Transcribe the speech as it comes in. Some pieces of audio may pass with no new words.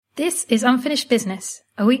This is Unfinished Business,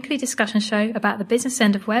 a weekly discussion show about the business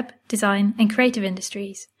end of web, design and creative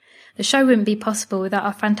industries. The show wouldn't be possible without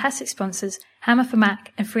our fantastic sponsors, Hammer for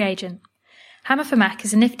Mac and Free Agent. Hammer for Mac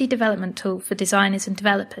is a nifty development tool for designers and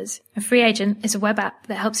developers, and Free Agent is a web app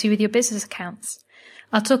that helps you with your business accounts.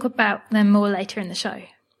 I'll talk about them more later in the show.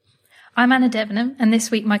 I'm Anna Debenham, and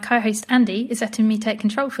this week my co-host Andy is letting me take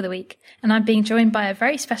control for the week, and I'm being joined by a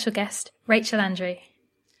very special guest, Rachel Andrew.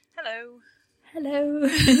 Hello. Hello.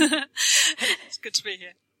 It's good to be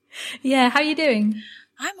here. Yeah, how are you doing?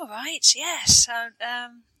 I'm all right, yes.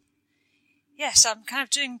 Yes, I'm kind of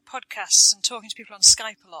doing podcasts and talking to people on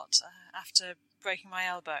Skype a lot after breaking my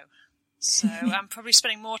elbow. So I'm probably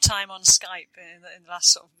spending more time on Skype in the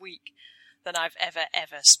last sort of week than I've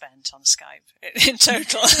ever spent on Skype in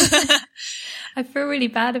total. I feel really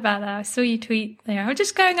bad about that. I saw you tweet there, I'm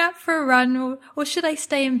just going out for a run, or should I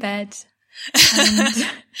stay in bed? And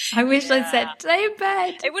I wish I'd said, stay in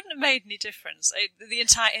bed. It wouldn't have made any difference. The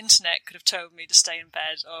entire internet could have told me to stay in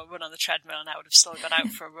bed or run on the treadmill, and I would have still gone out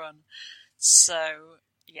for a run. So,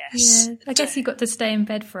 yes. Yeah, I guess you got to stay in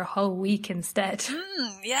bed for a whole week instead.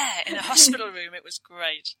 Yeah, in a hospital room, it was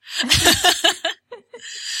great.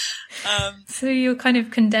 So you're kind of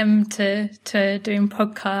condemned to doing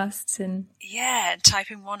podcasts and... Yeah, and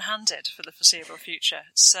typing one-handed for the foreseeable future.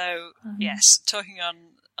 So, yes, talking on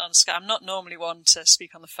Skype. I'm not normally one to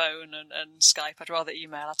speak on the phone and Skype. I'd rather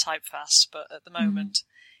email. I type fast, but at the moment,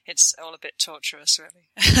 it's all a bit torturous, really.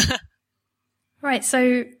 Right,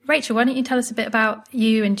 so Rachel, why don't you tell us a bit about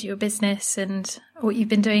you and your business and what you've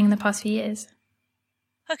been doing in the past few years?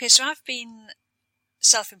 Okay, so I've been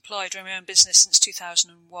self-employed, running my own business since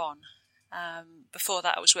 2001. Before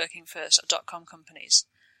that, I was working for sort of .com companies.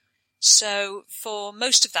 So for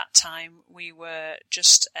most of that time, we were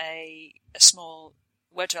just a small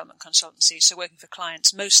web development consultancy, so working for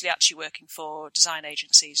clients, mostly actually working for design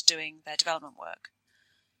agencies doing their development work.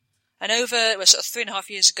 And over sort of 3.5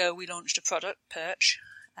 years ago, we launched a product, Perch,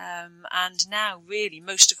 and now really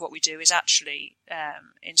most of what we do is actually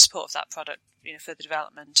in support of that product, further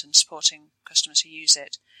development and supporting customers who use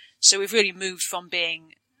it. So we've really moved from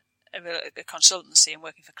being a consultancy and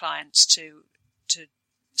working for clients to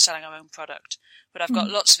selling our own product. But I've got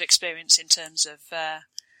lots of experience in terms of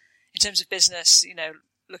business,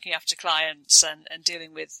 looking after clients and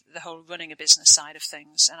dealing with the whole running a business side of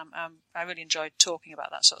things. And I really enjoyed talking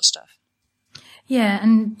about that sort of stuff. Yeah,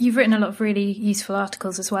 and you've written a lot of really useful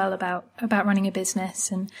articles as well about running a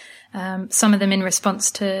business, and some of them in response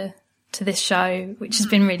to this show, which has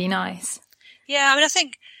been really nice. Yeah, I mean, I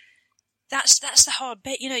think that's the hard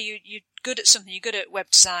bit. You're good at something, you're good at web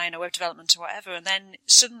design or web development or whatever, and then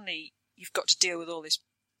suddenly you've got to deal with all this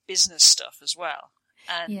business stuff as well.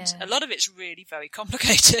 And a lot of it's really very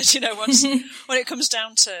complicated, when it comes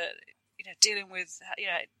down to, dealing with,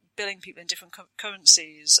 billing people in different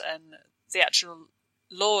currencies and the actual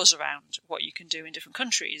laws around what you can do in different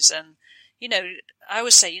countries. And, I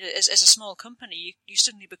always say, as a small company, you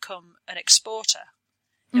suddenly become an exporter.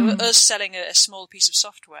 Us selling a small piece of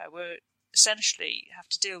software, we're essentially have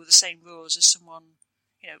to deal with the same rules as someone,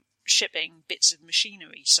 shipping bits of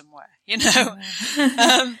machinery somewhere, and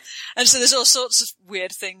so there's all sorts of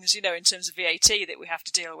weird things, in terms of VAT that we have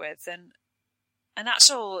to deal with, and that's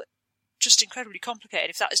all just incredibly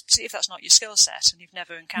complicated if that's not your skill set and you've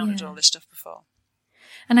never encountered all this stuff before.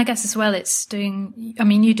 And I guess as well, it's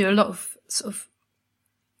you do a lot of sort of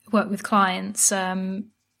work with clients,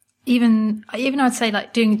 even I'd say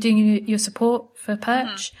like doing your support for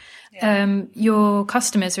Perch. Your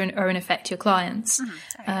customers are in effect your clients.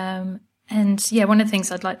 And one of the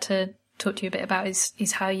things I'd like to talk to you a bit about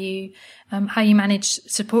is how you manage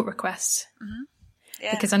support requests.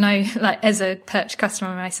 Because I know, like, as a Perch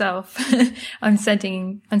customer myself, I'm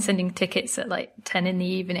sending tickets at like 10 in the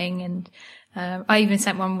evening, and I even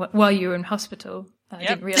sent one while you were in hospital. I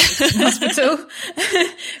didn't realise you were in hospital,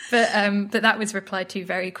 but that was replied to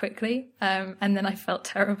very quickly. And then I felt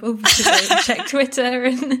terrible because I checked Twitter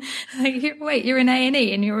and like, wait, you're in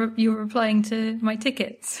A&E and you're replying to my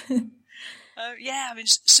tickets.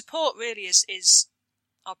 Support really is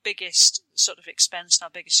our biggest sort of expense and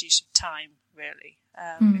our biggest use of time, really.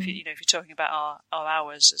 If you're talking about our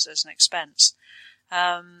hours as an expense.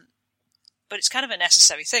 But it's kind of a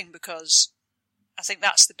necessary thing, because I think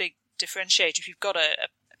that's the big differentiator. If you've got a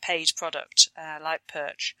paid product like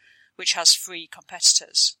Perch, which has free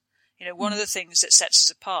competitors, one of the things that sets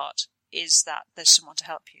us apart is that there's someone to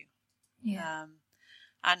help you.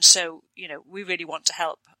 And so, we really want to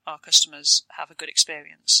help our customers have a good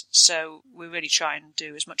experience. So we really try and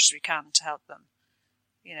do as much as we can to help them.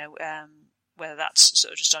 whether that's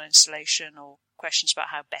sort of just on installation or questions about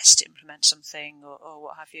how best to implement something or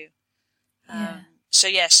what have you. So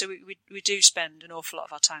we do spend an awful lot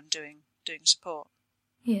of our time doing support.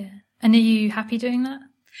 Yeah. And are you happy doing that?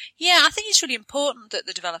 Yeah, I think it's really important that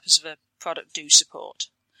the developers of a product do support.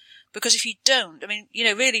 Because if you don't, I mean,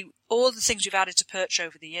 really all the things we've added to Perch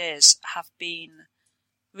over the years have been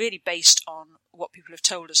really based on what people have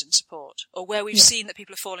told us in support, or where we've seen that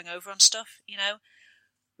people are falling over on stuff.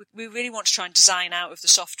 We really want to try and design out of the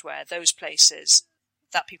software those places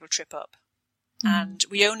that people trip up. And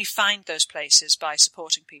we only find those places by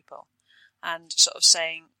supporting people and sort of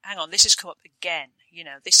saying, hang on, this has come up again.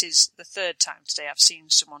 This is the third time today I've seen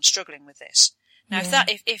someone struggling with this. Now,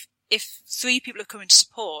 if 3 people have come into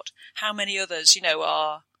support, how many others,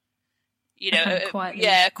 are,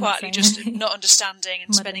 quietly just not understanding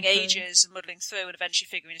and spending ages and muddling through and eventually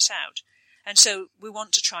figuring it out. And so we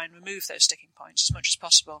want to try and remove those sticking points as much as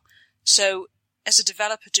possible. So as a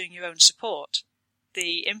developer doing your own support,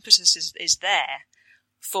 the impetus is there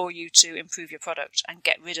for you to improve your product and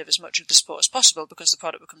get rid of as much of the support as possible, because the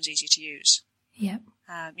product becomes easier to use. Yeah.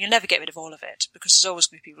 You'll never get rid of all of it, because there's always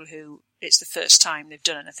going to be people who it's the first time they've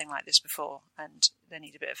done anything like this before and they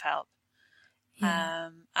need a bit of help. Yeah.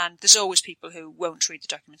 And there's always people who won't read the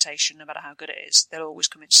documentation no matter how good it is. They'll always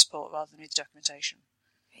come into support rather than read the documentation.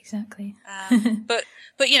 Exactly. But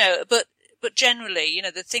generally,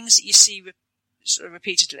 the things that you see sort of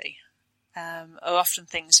repeatedly are often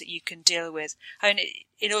things that you can deal with. I mean,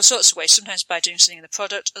 in all sorts of ways. Sometimes by doing something in the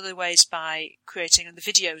product, other ways by creating, and the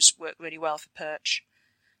videos work really well for Perch.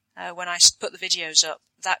 When I put the videos up,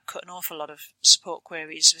 that cut an awful lot of support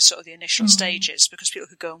queries with sort of the initial stages, because people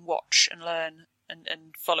could go and watch and learn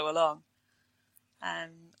and follow along.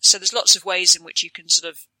 So there's lots of ways in which you can sort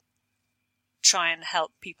of try and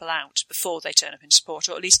help people out before they turn up in support,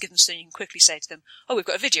 or at least give them something you can quickly say to them, oh, we've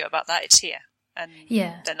got a video about that, it's here. And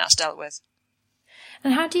then that's dealt with.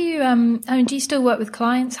 And how do you, do you still work with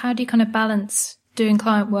clients? How do you kind of balance doing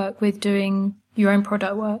client work with doing your own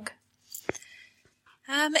product work?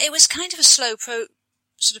 It was kind of a slow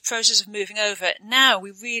process of moving over. Now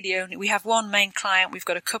we have one main client. We've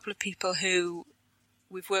got a couple of people who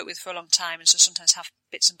we've worked with for a long time, and so sometimes have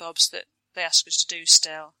bits and bobs that they ask us to do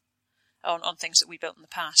still on things that we built in the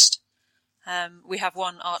past. We have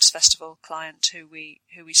one arts festival client who we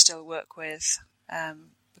still work with,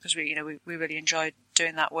 because we really enjoyed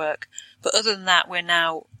doing that work. But other than that, we're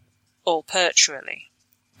now all Perch really,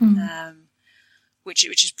 which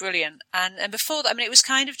is brilliant. And before that, it was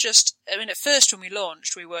kind of just, at first when we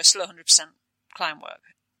launched, we were still 100% client work,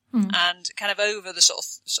 and kind of over the sort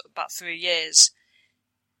of about 3 years,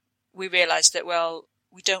 we realised that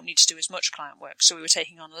we don't need to do as much client work, so we were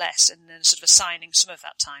taking on less and then sort of assigning some of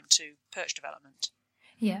that time to Perch development.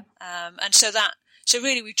 Yeah. And so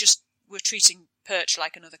really we're treating Perch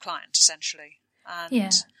like another client essentially.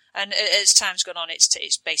 And as time's gone on,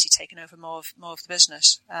 it's basically taken over more of the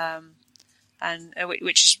business. And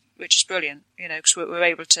which is brilliant, because we're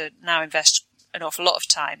able to now invest an awful lot of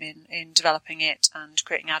time in developing it and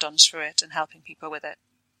creating add-ons for it and helping people with it.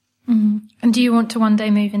 Mm. And do you want to one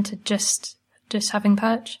day move into just having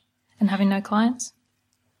Perch and having no clients?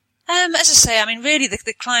 As I say, really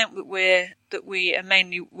the client that we are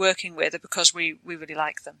mainly working with are because we really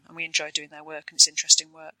like them and we enjoy doing their work and it's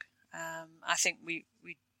interesting work. I think we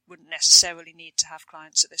wouldn't necessarily need to have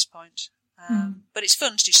clients at this point. But it's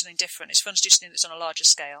fun to do something different. It's fun to do something that's on a larger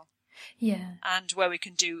scale. Yeah. And where we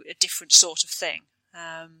can do a different sort of thing.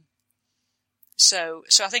 So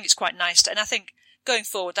I think it's quite nice and I think going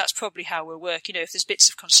forward, that's probably how we'll work. If there's bits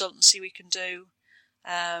of consultancy we can do,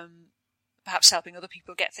 perhaps helping other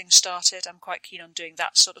people get things started, I'm quite keen on doing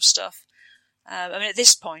that sort of stuff. At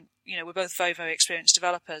this point, we're both very, very experienced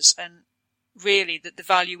developers, and really the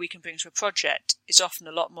value we can bring to a project is often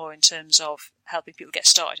a lot more in terms of helping people get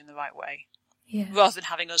started in the right way, rather than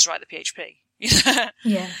having us write the PHP.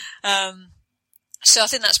 So I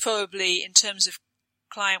think that's probably, in terms of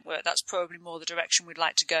client work, that's probably more the direction we'd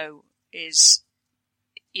like to go, is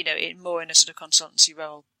more in a sort of consultancy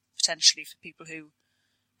role, potentially for people who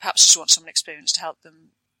perhaps just want someone experienced to help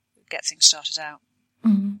them get things started out.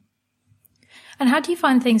 Mm. And how do you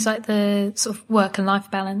find things like the sort of work and life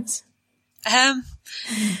balance? Dare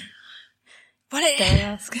I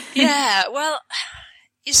ask? Yeah, well,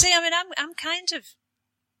 you see, I'm kind of,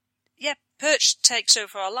 Perch takes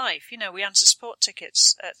over our life. We answer support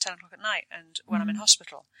tickets at 10 o'clock at night and when I'm in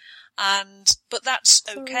hospital. But that's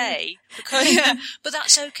okay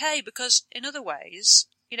because in other ways,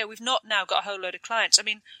 we've not now got a whole load of clients.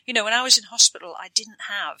 When I was in hospital, I didn't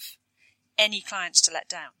have any clients to let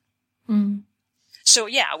down. Mm. So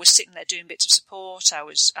yeah, I was sitting there doing bits of support, I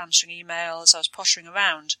was answering emails, I was pottering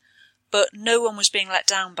around, but no one was being let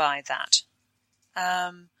down by that.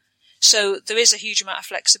 So there is a huge amount of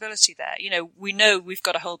flexibility there. We know we've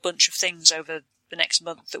got a whole bunch of things over the next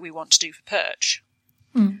month that we want to do for Perch.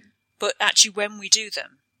 But actually when we do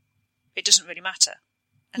them, it doesn't really matter.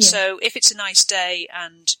 And so if it's a nice day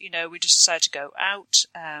and, we just decide to go out,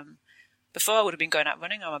 before I would have been going out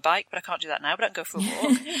running on my bike, but I can't do that now, but I can go for a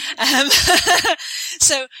walk.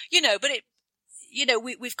 So, but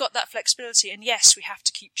we've got that flexibility, and yes, we have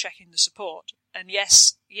to keep checking the support. And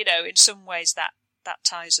yes, in some ways that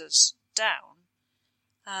ties us down.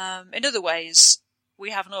 In other ways,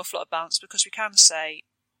 we have an awful lot of balance because we can say,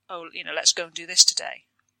 oh, let's go and do this today.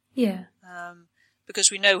 Yeah. Because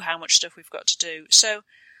we know how much stuff we've got to do. So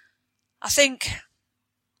I think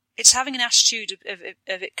it's having an attitude of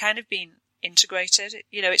it kind of being integrated.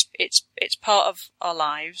 It's part of our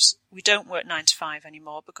lives. We don't work 9 to 5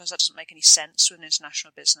 anymore because that doesn't make any sense with an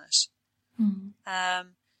international business.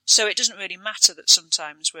 So it doesn't really matter that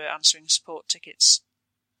sometimes we're answering support tickets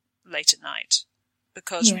late at night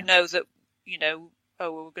because we know that,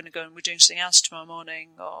 we're going to go and we're doing something else tomorrow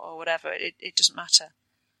morning or whatever. It doesn't matter.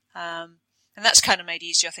 And that's kind of made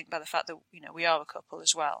easier, I think, by the fact that, we are a couple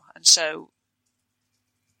as well. And so,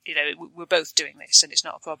 we're both doing this and it's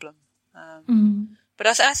not a problem. But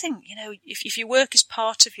I think, if your work is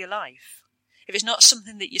part of your life, if it's not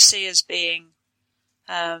something that you see as being,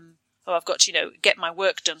 I've got to, get my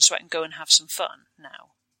work done so I can go and have some fun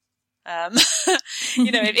now.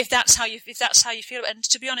 If that's how you feel. And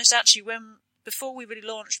to be honest, actually, before we really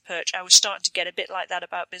launched Perch, I was starting to get a bit like that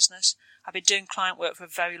about business. I've been doing client work for a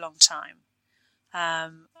very long time.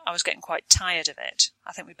 I was getting quite tired of it.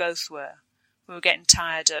 I think we both were. We were getting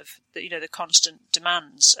tired of the constant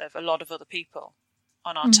demands of a lot of other people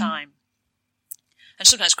on our time. And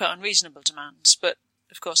sometimes quite unreasonable demands, but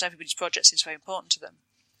of course everybody's project is very important to them.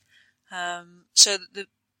 So the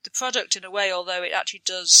product, in a way, although it actually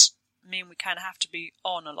does mean we kind of have to be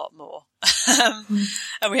on a lot more,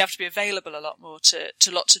 and we have to be available a lot more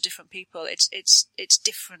to lots of different people. It's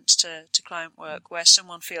different to client work where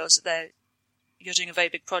someone feels that you're doing a very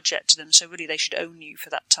big project to them, so really they should own you for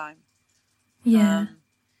that time. Yeah.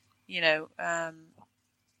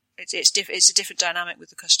 It's a different dynamic with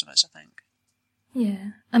the customers, I think.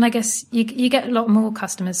 Yeah, and I guess you get a lot more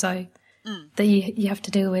customers though that you have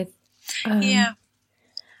to deal with. I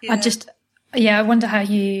wonder how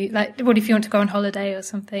you what if you want to go on holiday or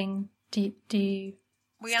something? Do you do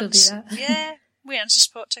that? Yeah, we answer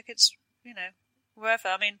support tickets, wherever.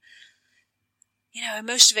 I mean, and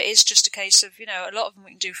most of it is just a case of, a lot of them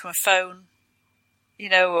we can do from a phone,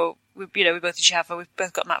 or we've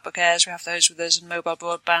both got MacBook Airs, we have those with us, and mobile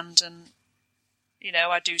broadband, and,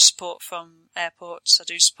 I do support from airports, I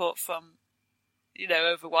do support from,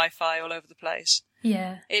 over Wi-Fi all over the place.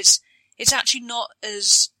 Yeah. It's actually not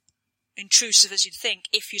as intrusive as you'd think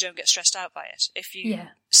if you don't get stressed out by it. If you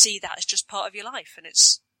see that as just part of your life, and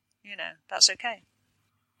it's, that's okay.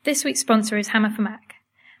 This week's sponsor is Hammer for Mac.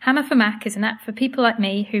 Hammer for Mac is an app for people like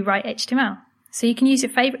me who write HTML. So you can use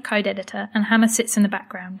your favourite code editor and Hammer sits in the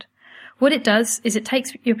background. What it does is it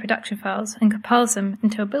takes your production files and compiles them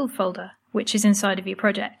into a build folder, which is inside of your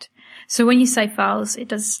project. So when you save files, it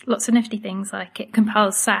does lots of nifty things like it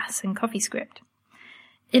compiles Sass and CoffeeScript.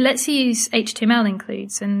 It lets you use HTML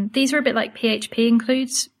includes, and these are a bit like PHP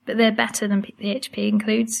includes, but they're better than PHP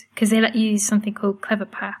includes because they let you use something called clever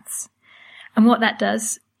paths. And what that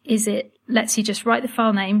does is it lets you just write the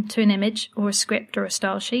file name to an image or a script or a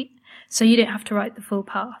style sheet, so you don't have to write the full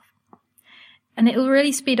path. And it'll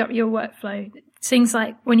really speed up your workflow. Things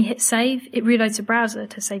like when you hit save, it reloads the browser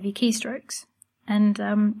to save your keystrokes. And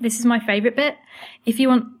this is my favourite bit. If you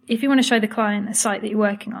want to show the client a site that you're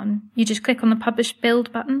working on, you just click on the Publish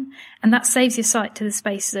Build button, and that saves your site to the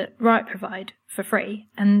space that Riot provide for free.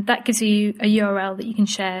 And that gives you a URL that you can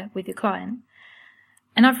share with your client.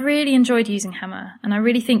 And I've really enjoyed using Hammer, and I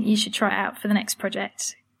really think you should try it out for the next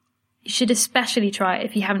project. You should especially try it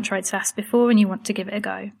if you haven't tried Sass before and you want to give it a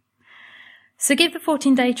go. So give the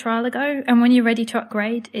 14-day trial a go, and when you're ready to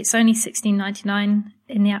upgrade, it's only $16.99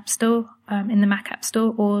 in the App Store, in the Mac App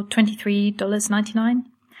Store, or $23.99.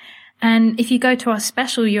 And if you go to our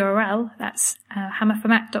special URL, that's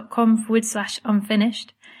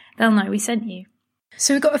hammerformac.com/unfinished, they'll know we sent you.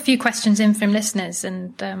 So we've got a few questions in from listeners,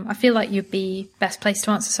 and I feel like you'd be best placed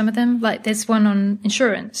to answer some of them. Like there's one on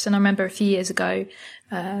insurance, and I remember a few years ago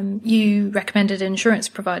you recommended an insurance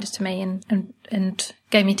provider to me and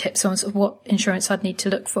gave me tips on sort of what insurance I'd need to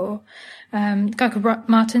look for. A guy called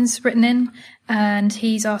Martin's written in, and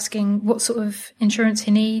he's asking what sort of insurance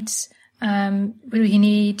he needs. Will he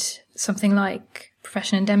need something like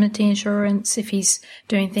professional indemnity insurance, if he's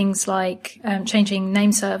doing things like changing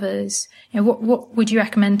name servers, what would you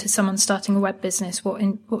recommend to someone starting a web business? What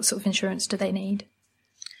sort of insurance do they need?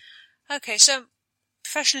 Okay, so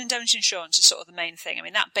professional indemnity insurance is sort of the main thing. I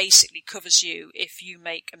mean, that basically covers you if you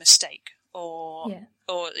make a mistake or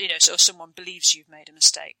so someone believes you've made a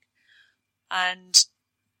mistake. And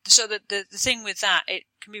so the thing with that, it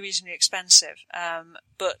can be reasonably expensive,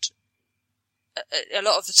 but a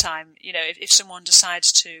lot of the time, if someone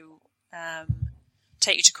decides to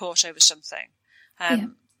take you to court over something,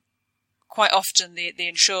 quite often the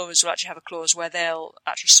insurers will actually have a clause where they'll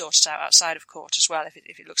actually sort it out outside of court as well if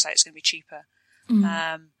it looks like it's going to be cheaper.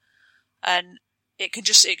 And it could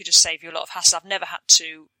just save you a lot of hassle. I've never had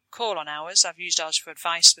to call on ours. I've used ours for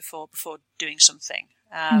advice before doing something,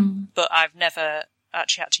 but I've never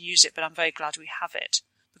actually had to use it. But I'm very glad we have it,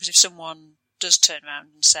 because if someone does turn around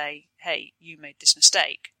and say, "Hey, you made this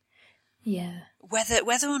mistake,"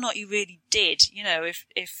 whether or not you really did,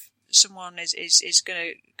 if someone is going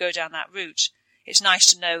to go down that route, it's nice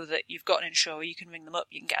to know that you've got an insurer. You can ring them up,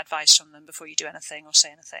 you can get advice from them before you do anything or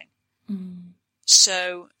say anything.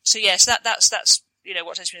 So yes, that's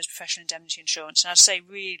what takes me as professional indemnity insurance. And I'd say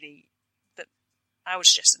really that I would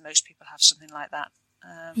suggest that most people have something like that.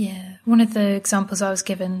 One of the examples I was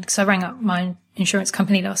given, because I rang up my insurance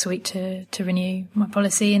company last week to renew my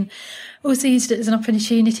policy, and also used it as an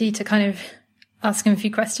opportunity to kind of ask them a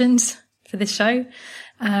few questions for this show.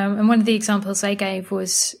 And one of the examples they gave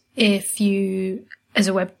was if you, as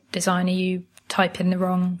a web designer, you type in the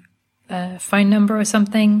wrong phone number or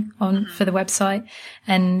something for the website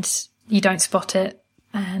and you don't spot it,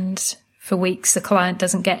 and for weeks the client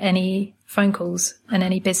doesn't get any phone calls and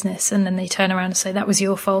any business, and then they turn around and say, "That was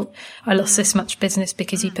your fault. I lost this much business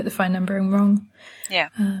because you put the phone number in wrong."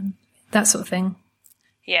 That sort of thing.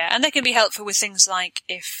 And they can be helpful with things like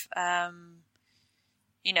if a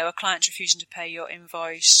client's refusing to pay your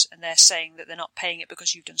invoice and they're saying that they're not paying it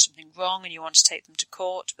because you've done something wrong and you want to take them to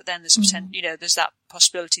court, but then there's there's that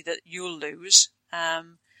possibility that you'll lose.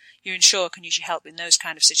 Your insurer can usually help in those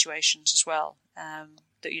kind of situations as well.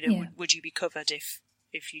 Would you be covered if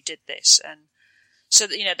you did this? And so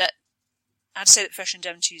that that I'd say that professional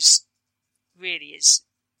indemnity really is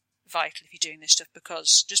vital if you're doing this stuff,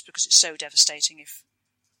 because it's so devastating if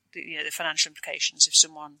the financial implications if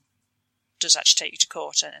someone does actually take you to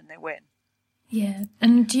court and they win. Yeah.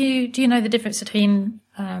 And do you know the difference between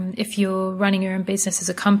if you're running your own business as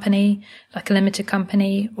a company, like a limited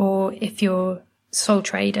company, or if you're sole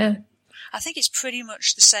trader? I think it's pretty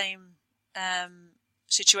much the same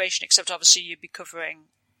situation, except obviously you'd be covering.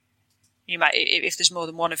 You might, if there's more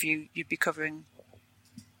than one of you, you'd be covering,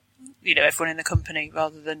 everyone in the company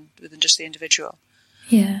rather than just the individual.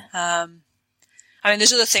 Yeah. I mean,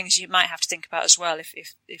 there's other things you might have to think about as well.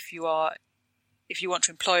 If you want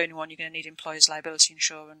to employ anyone, you're going to need employer's liability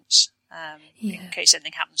insurance in case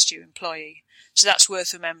anything happens to your employee. So that's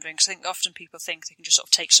worth remembering, because I think often people think they can just sort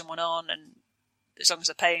of take someone on, and as long as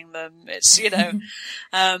they're paying them, it's but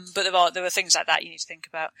there are things like that you need to think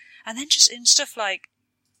about. And then just in stuff like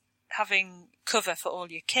having cover for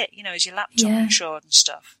all your kit, is your laptop insured and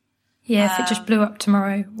stuff. Yeah, if it just blew up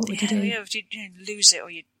tomorrow, what would you do? If you lose it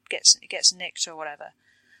or it gets nicked or whatever.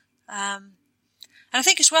 And I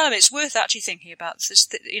think as well, it's worth actually thinking about this,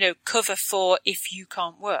 cover for if you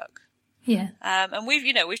can't work. Yeah. And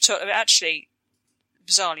we've talked about, actually,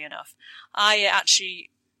 bizarrely enough, I actually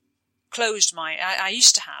closed I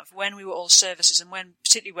used to have, when we were all services, and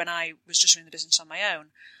particularly when I was just running the business on my own,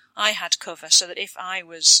 I had cover so that if I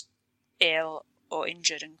was ill or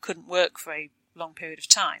injured and couldn't work for a long period of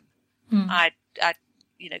time, I'd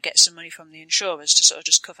get some money from the insurers to sort of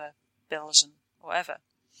just cover bills and whatever.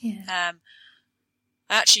 Yeah.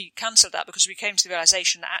 I actually cancelled that because we came to the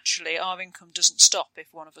realisation that actually our income doesn't stop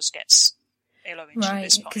if one of us gets ill or injured at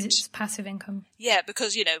this point. Right, because it's passive income. Yeah,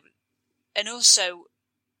 because, and also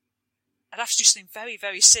I'd have to do something very,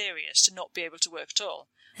 very serious to not be able to work at all.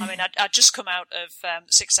 I mean, I'd just come out of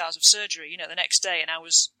 6 hours of surgery, the next day, and I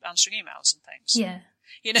was answering emails and things. Yeah.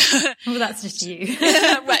 Well, that's just you.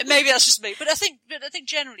 Right, maybe that's just me. But I think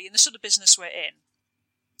generally in the sort of business we're in,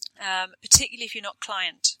 particularly if you're not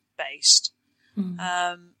client-based,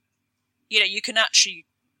 you can actually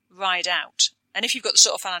ride out. And if you've got the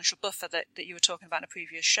sort of financial buffer that you were talking about in a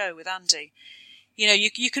previous show with Andy,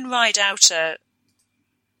 you can ride out a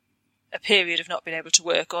period of not being able to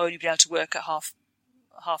work, or only being able to work at half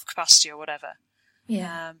capacity or whatever.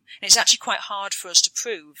 Yeah. And it's actually quite hard for us to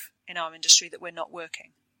prove in our industry that we're not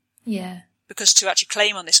working. Yeah. Because to actually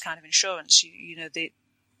claim on this kind of insurance, you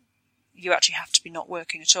actually have to be not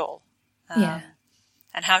working at all. Yeah.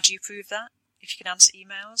 And how do you prove that? if you can answer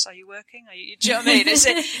emails. Are you working? Do you know what I mean?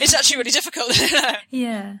 It's actually really difficult.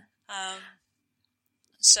 Yeah.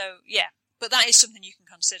 So yeah, but that is something you can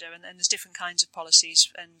consider, and there's different kinds of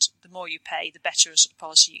policies, and the more you pay, the better a sort of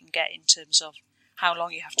policy you can get in terms of how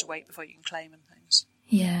long you have to wait before you can claim and things.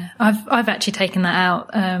 Yeah, I've actually taken that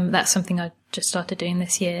out. That's something I just started doing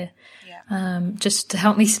this year. Yeah. Just to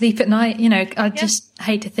help me sleep at night. I just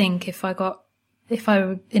hate to think if I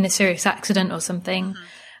were in a serious accident or something,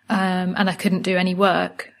 and I couldn't do any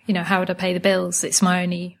work, how would I pay the bills? It's my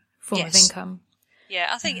only form of income.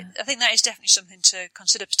 Yeah, I think that is definitely something to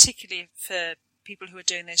consider, particularly for people who are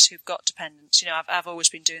doing this who've got dependents. I've always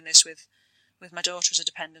been doing this with my daughter as a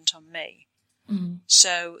dependent on me.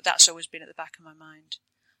 So that's always been at the back of my mind.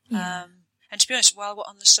 Yeah. And to be honest, while we're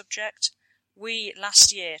on the subject, we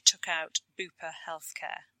last year took out Bupa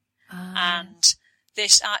healthcare. And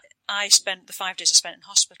this, I spent the 5 days I spent in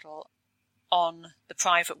hospital on the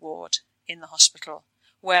private ward in the hospital,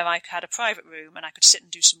 where I had a private room and I could sit and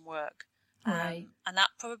do some work. Right. And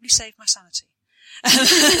that probably saved my sanity.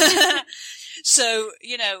 So,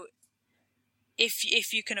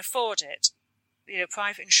 if you can afford it,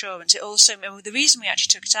 private insurance, it also, the reason we actually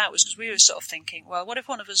took it out was because we were sort of thinking, well, what if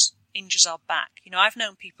one of us injures our back? I've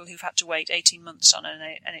known people who've had to wait 18 months on an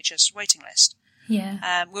NHS waiting list.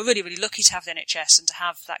 Yeah. We're really, really lucky to have the NHS and to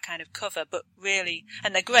have that kind of cover, but really,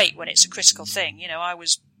 and they're great when it's a critical thing. I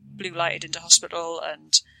was blue lighted into hospital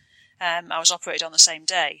and I was operated on the same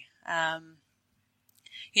day.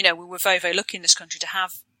 We were very, very lucky in this country to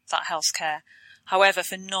have that healthcare. However,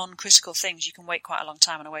 for non-critical things, you can wait quite a long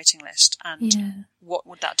time on a waiting list. And what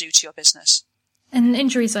would that do to your business? And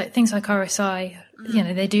injuries things like RSI,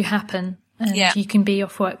 they do happen, and you can be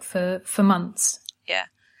off work for months. Yeah.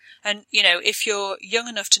 And, if you're young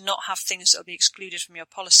enough to not have things that will be excluded from your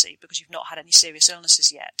policy because you've not had any serious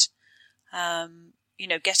illnesses yet,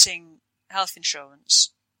 getting health insurance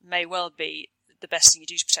may well be the best thing you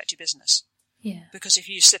do to protect your business. Yeah. Because if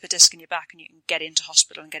you slip a disc in your back and you can get into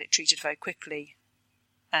hospital and get it treated very quickly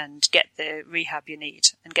and get the rehab you need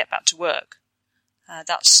and get back to work,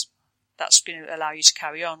 that's going to allow you to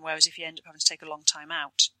carry on. Whereas if you end up having to take a long time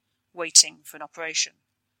out waiting for an operation,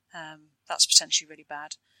 that's potentially really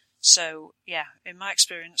bad. So yeah, in my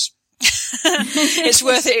experience, it's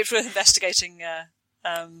worth it. It's worth investigating,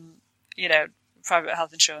 private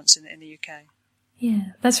health insurance in the UK.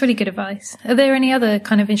 Yeah, that's really good advice. Are there any other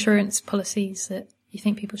kind of insurance policies that you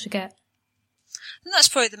think people should get? And that's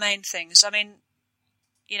probably the main things. I mean,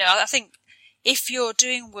 I think if you're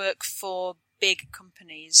doing work for big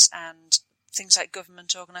companies and things like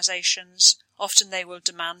government organisations, often they will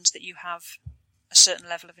demand that you have a certain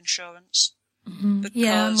level of insurance. Mm-hmm.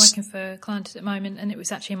 Yeah, I'm working for a client at the moment, and it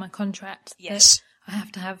was actually in my contract that I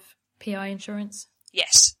have to have PI insurance.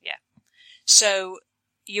 Yes, yeah. So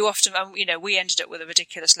you often, we ended up with a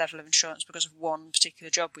ridiculous level of insurance because of one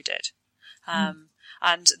particular job we did.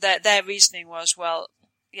 And their reasoning was, well,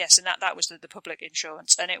 yes, and that was the public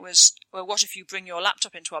insurance. And it was, well, what if you bring your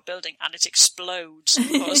laptop into our building and it explodes and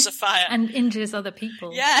causes a fire? And injures other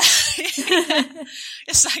people. Yeah.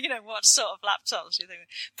 It's like, what sort of laptops do you think?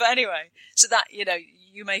 But anyway, so that,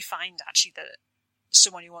 you may find actually that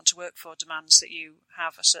someone you want to work for demands that you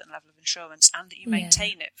have a certain level of insurance and that you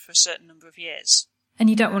maintain it for a certain number of years. And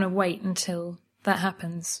you don't want to wait until that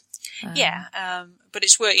happens. But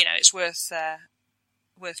it's worth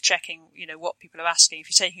checking, what people are asking. If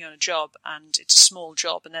you're taking on a job and it's a small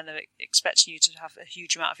job and then they're expecting you to have a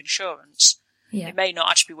huge amount of insurance, it may not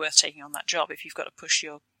actually be worth taking on that job if you've got to push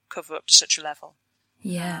your cover up to such a level.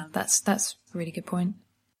 Yeah, that's a really good point.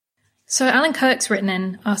 So Alan Kirk's written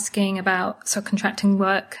in asking about subcontracting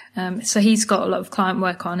work. So he's got a lot of client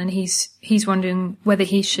work on, and he's wondering whether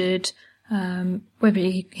he should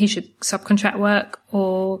subcontract work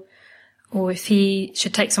or if he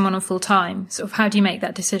should take someone on full time. Sort of, how do you make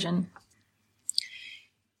that decision?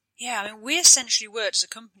 Yeah, I mean, we essentially worked as a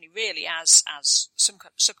company really as some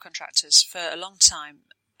subcontractors for a long time.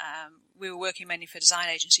 We were working mainly for design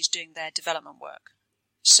agencies doing their development work.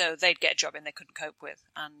 So they'd get a job in they couldn't cope with,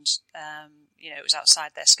 and it was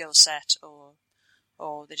outside their skill set, or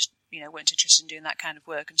they just weren't interested in doing that kind of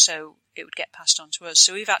work, and so it would get passed on to us.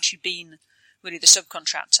 So we've actually been really the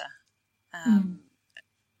subcontractor.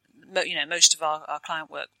 Most of our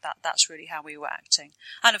client work, that's really how we were acting.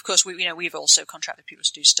 And of course, we've also contracted people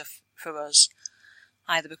to do stuff for us,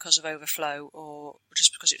 either because of overflow or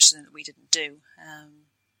just because it was something that we didn't do.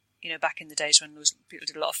 Back in the days when people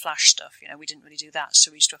did a lot of flash stuff, we didn't really do that, so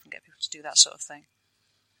we used to often get people to do that sort of thing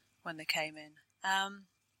when they came in.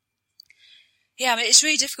 It's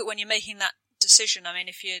really difficult when you're making that decision. I mean,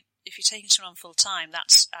 if you're taking someone on full time,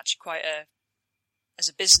 that's actually as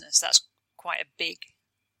a business, that's quite a big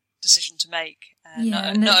decision to make.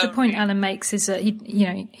 The point Alan makes is that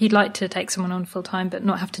he'd like to take someone on full time, but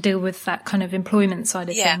not have to deal with that kind of employment side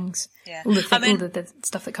of things. Yeah, all the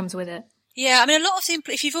stuff that comes with it. Yeah, I mean, a lot of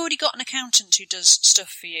if you've already got an accountant who does stuff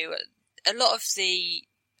for you, I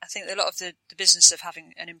think a lot of the business of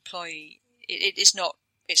having an employee, it's not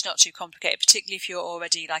too complicated, particularly if you're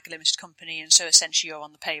already like a limited company, and so essentially you're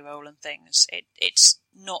on the payroll and things. It's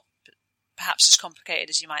not perhaps as complicated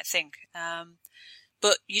as you might think.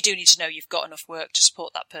 But you do need to know you've got enough work to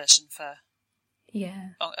support that person for,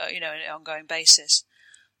 an ongoing basis.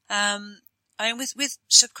 I mean, with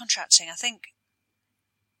subcontracting, I think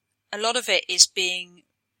a lot of it is being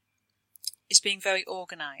very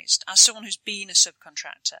organised. As someone who's been a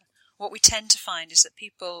subcontractor, what we tend to find is that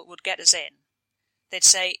people would get us in. They'd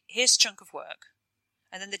say, "Here's a chunk of work,"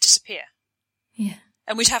 and then they'd disappear. Yeah.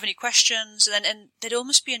 And we'd have any questions, and they'd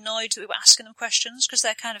almost be annoyed that we were asking them questions, because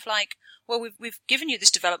they're kind of like, "Well, we've given you this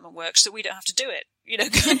development work so we don't have to do it.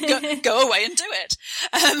 Go away and do it."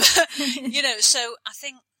 So I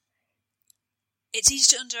think it's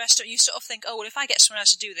easy to underestimate. You sort of think, "Oh, well, if I get someone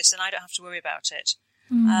else to do this, then I don't have to worry about it."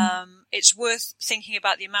 It's worth thinking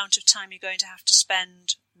about the amount of time you're going to have to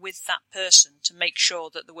spend with that person to make sure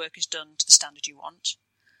that the work is done to the standard you want,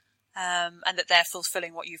 and that they're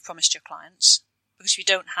fulfilling what you've promised your clients. Because if you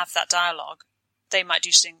don't have that dialogue, they might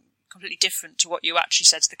do something completely different to what you actually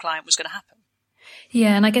said to the client was going to happen.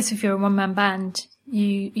 Yeah, and I guess if you're a one-man band,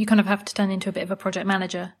 you kind of have to turn into a bit of a project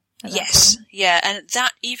manager. Yes, yeah, and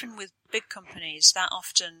that, even with big companies, that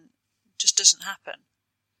often just doesn't happen.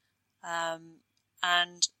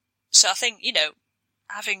 And so I think,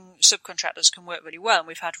 having subcontractors can work really well, and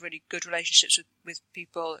we've had really good relationships with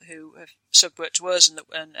people who have subworked to us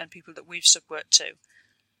and people that we've subworked to.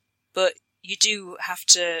 But you do have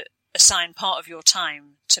to assign part of your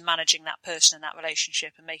time to managing that person and that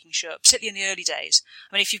relationship and making sure, particularly in the early days.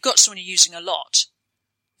 I mean, if you've got someone you're using a lot,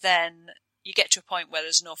 then you get to a point where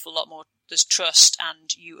there's an awful lot more, there's trust,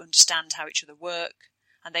 and you understand how each other work,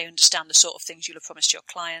 and they understand the sort of things you'll have promised your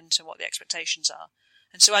client and what the expectations are.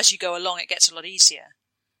 And so as you go along, it gets a lot easier.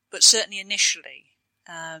 But certainly initially,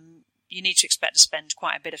 you need to expect to spend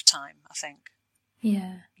quite a bit of time, I think.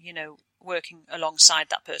 Yeah. Working alongside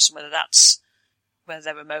that person, whether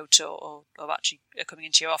they're remote or actually are coming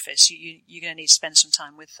into your office, you're going to need to spend some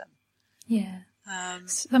time with them. Yeah.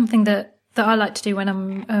 Something that I like to do when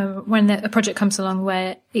a project comes along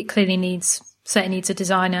where it clearly needs a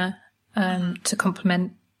designer to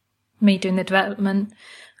complement me doing the development.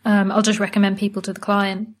 I'll just recommend people to the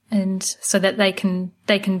client, and so that they can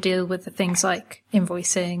deal with the things like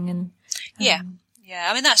invoicing and Yeah,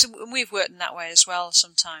 I mean, we've worked in that way as well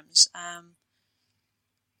sometimes. And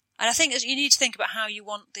I think you need to think about how you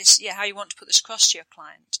want to put this across to your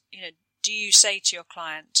client. Do you say to your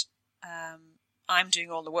client, "I'm doing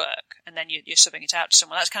all the work," and then you're subbing it out to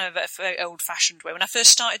someone? That's kind of a very old-fashioned way. When I first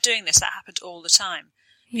started doing this, that happened all the time.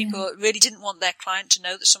 People really didn't want their client to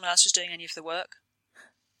know that someone else was doing any of the work.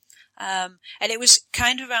 And it was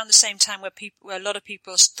kind of around the same time where a lot of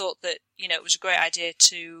people thought that, it was a great idea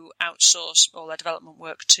to outsource all their development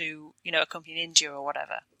work to, a company in India or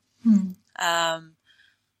whatever.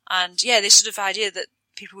 This sort of idea that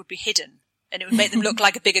people would be hidden, and it would make them look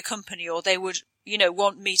like a bigger company, or they would,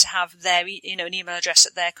 want me to have their, an email address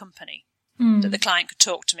at their company that the client could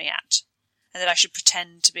talk to me at, and that I should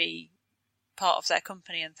pretend to be part of their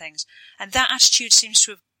company and things. And that attitude seems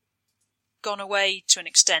to have gone away to an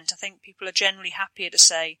extent. I think people are generally happier to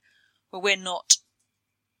say, "Well, we're not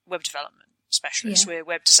web development specialists, we're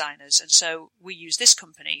web designers, and so we use this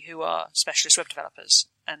company who are specialist web developers,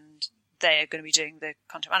 and they are going to be doing the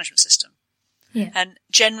content management system." Yeah. And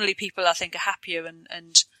generally people, I think, are happier and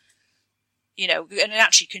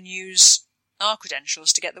actually can use our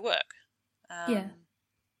credentials to get the work.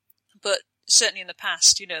 But certainly in the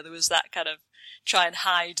past, there was that kind of try and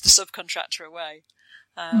hide the subcontractor away.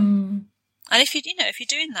 And if you're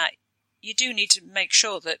doing that, you do need to make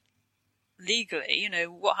sure that legally,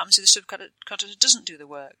 what happens if the subcontractor doesn't do the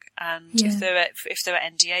work, and if there are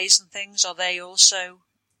NDAs and things, are they also,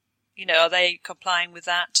 are they complying with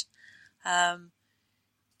that?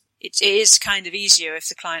 It is kind of easier if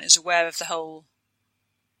the client is aware of the whole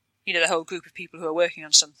group of people who are working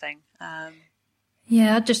on something.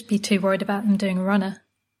 I'd just be too worried about them doing a runner.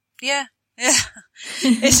 Yeah.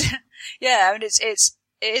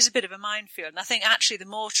 It is a bit of a minefield, and I think actually the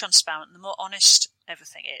more transparent and the more honest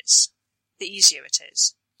everything is, the easier it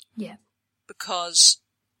is. Yeah. Because,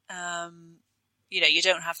 you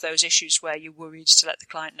don't have those issues where you're worried to let the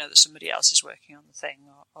client know that somebody else is working on the thing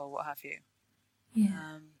or what have you.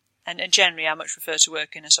 Yeah. And generally I much prefer to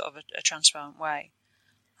work in a sort of a transparent way.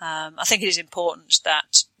 I think it is important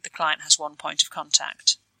that the client has one point of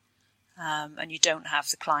contact, and you don't have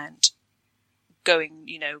the client going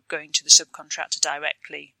to the subcontractor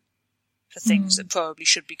directly for things that probably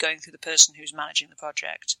should be going through the person who's managing the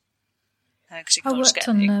project. I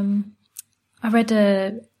read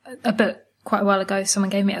a book quite a while ago. Someone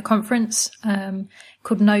gave me at a conference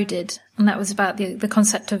called Noded, and that was about the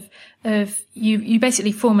concept of you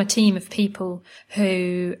basically form a team of people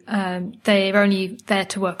who they're only there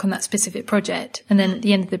to work on that specific project, and then at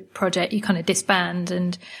the end of the project you kind of disband.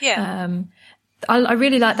 And I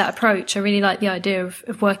really like that approach. I really like the idea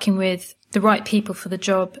of working with the right people for the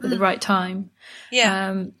job at the right time.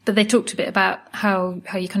 Yeah. But they talked a bit about how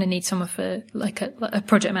you kind of need someone for like a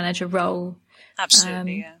project manager role.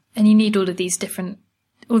 Absolutely. And you need all these different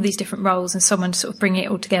roles and someone to sort of bring it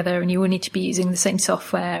all together, and you all need to be using the same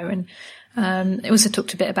software. And it also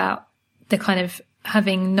talked a bit about the kind of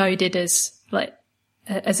having Noded as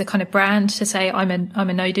a kind of brand to say I'm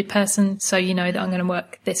a Noded person, so you know that I'm going to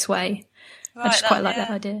work this way. Right, I just quite like that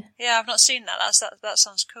idea. Yeah, I've not seen that. That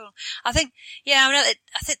sounds cool. I think, I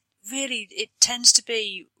think really it tends to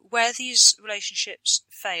be where these relationships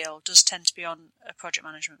fail does tend to be on a project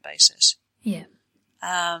management basis. Yeah.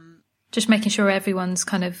 Just making sure everyone's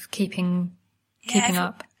kind of keeping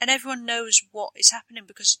up. And everyone knows what is happening,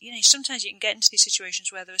 because, sometimes you can get into these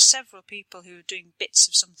situations where there are several people who are doing bits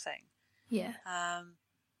of something. Yeah.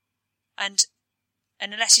 And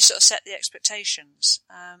unless you sort of set the expectations,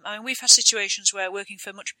 we've had situations where working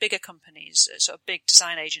for much bigger companies, sort of big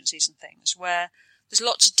design agencies and things, where there's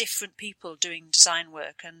lots of different people doing design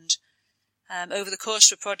work, and over the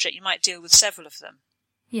course of a project you might deal with several of them.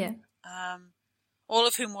 Yeah. All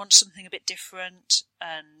of whom want something a bit different,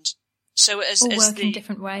 and so as work in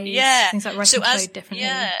different ways. Yeah. Things like writing code differently.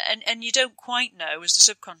 Yeah, and you don't quite know as the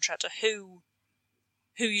subcontractor who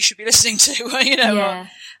you should be listening to, Yeah.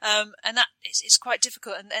 And that it's quite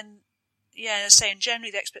difficult. And as I say, and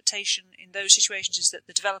generally the expectation in those situations is that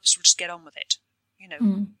the developers will just get on with it.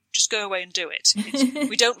 Just go away and do it.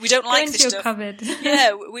 We don't like this stuff. Covered.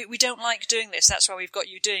 Yeah, we don't like doing this. That's why we've got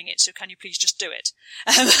you doing it. So can you please just do it?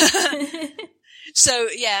 So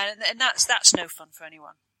and that's no fun for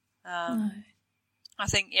anyone. No. I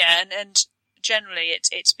think and generally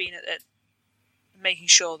it's been at making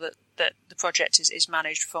sure that the project is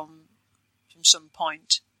managed from some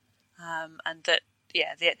point, and that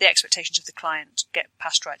the expectations of the client get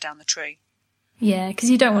passed right down the tree. Yeah, because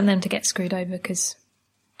you don't want them to get screwed over because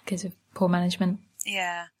of poor management.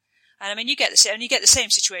 Yeah, and you get the same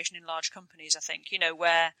situation in large companies. I think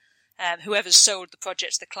where whoever's sold the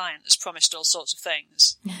project to the client has promised all sorts of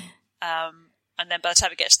things, and then by the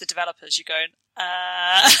time it gets to the developers, you're going.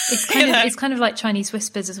 It's kind of like Chinese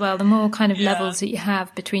whispers as well. The more kind of levels that you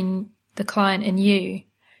have between the client and you,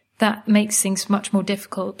 that makes things much more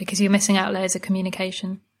difficult because you're missing out layers of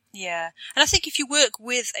communication. Yeah. And I think if you work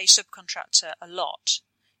with a subcontractor a lot,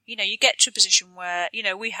 you get to a position where,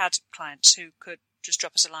 we had clients who could just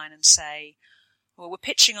drop us a line and say, well, we're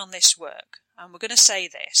pitching on this work and we're going to say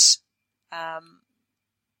this.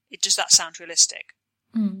 Does that sound realistic?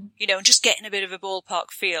 Mm. And just getting a bit of a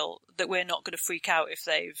ballpark feel that we're not going to freak out if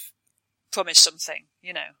they've promised something,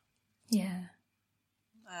 Yeah.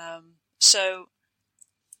 So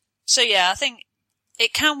I think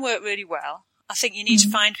it can work really well. I think you need to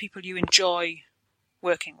find people you enjoy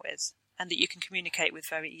working with and that you can communicate with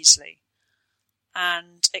very easily,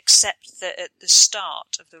 and accept that at the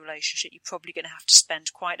start of the relationship you're probably going to have to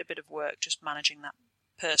spend quite a bit of work just managing that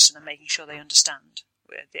person and making sure they understand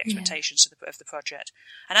the expectations of the project.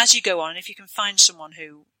 And as you go on, if you can find someone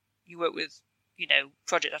who you work with,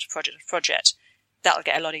 project after project after project, that'll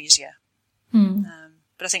get a lot easier.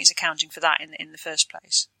 But I think it's accounting for that in the first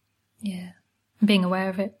place. Yeah. And being aware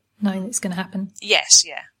of it, knowing it's going to happen. Yes,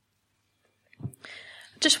 yeah. I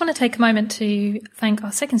just want to take a moment to thank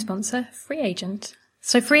our second sponsor, Free Agent.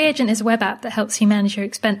 So Free Agent is a web app that helps you manage your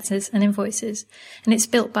expenses and invoices, and it's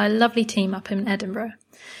built by a lovely team up in Edinburgh.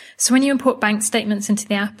 So when you import bank statements into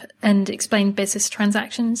the app and explain business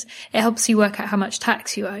transactions, it helps you work out how much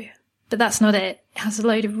tax you owe. But that's not it. It has a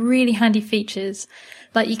load of really handy features,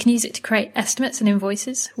 like you can use it to create estimates and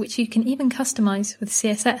invoices, which you can even customize with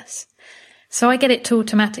CSS. So I get it to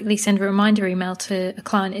automatically send a reminder email to a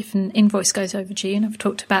client if an invoice goes overdue, and I've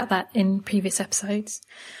talked about that in previous episodes.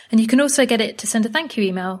 And you can also get it to send a thank you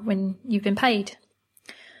email when you've been paid.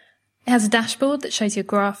 It has a dashboard that shows you a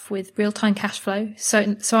graph with real-time cash flow,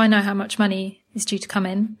 so I know how much money is due to come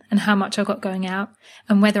in and how much I've got going out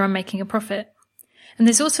and whether I'm making a profit. And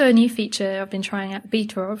there's also a new feature I've been trying out a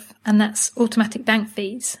beta of, and that's automatic bank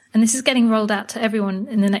feeds. And this is getting rolled out to everyone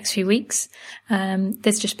in the next few weeks.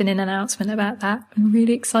 There's just been an announcement about that. I'm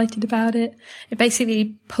really excited about it. It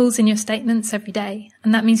basically pulls in your statements every day,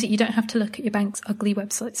 and that means that you don't have to look at your bank's ugly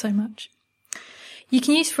website so much. You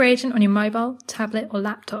can use Free Agent on your mobile, tablet or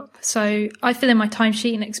laptop. So I fill in my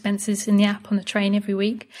timesheet and expenses in the app on the train every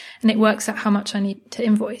week, and it works out how much I need to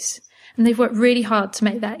invoice. And they've worked really hard to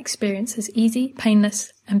make that experience as easy,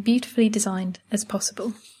 painless and beautifully designed as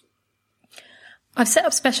possible. I've set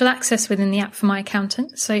up special access within the app for my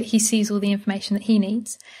accountant, so he sees all the information that he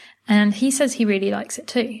needs, and he says he really likes it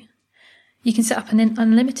too. You can set up an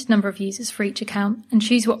unlimited number of users for each account and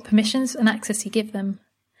choose what permissions and access you give them.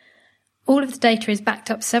 All of the data is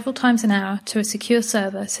backed up several times an hour to a secure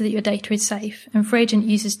server so that your data is safe, and Free Agent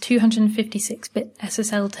uses 256-bit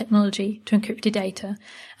SSL technology to encrypt your data,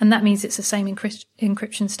 and that means it's the same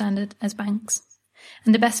encryption standard as banks.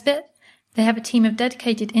 And the best bit? They have a team of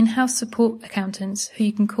dedicated in-house support accountants who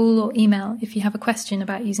you can call or email if you have a question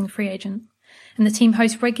about using Free Agent. And the team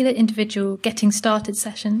hosts regular individual getting started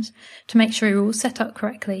sessions to make sure you're all set up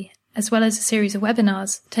correctly, as well as a series of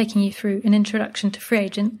webinars taking you through an introduction to Free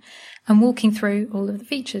Agent and walking through all of the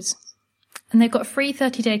features. And they've got a free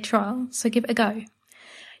 30-day trial, so give it a go.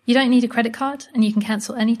 You don't need a credit card and you can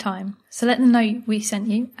cancel any time. So let them know we sent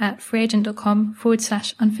you at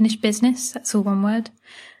freeagent.com/unfinished business. That's all one word.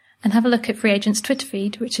 And have a look at Free Agent's Twitter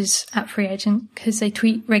feed, which is at Free Agent, because they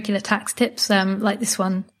tweet regular tax tips, like this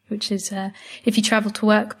one, which is, if you travel to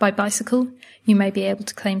work by bicycle, you may be able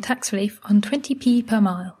to claim tax relief on 20p per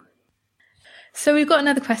mile. So we've got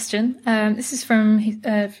another question. This is from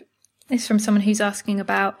someone who's asking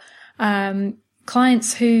about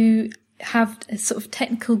clients who have a sort of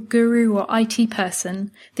technical guru or IT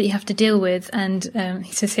person that you have to deal with, and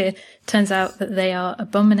he says here, turns out that they are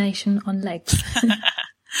abomination on legs.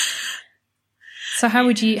 So how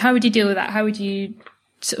would you deal with that? How would you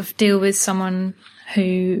sort of deal with someone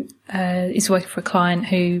who is working for a client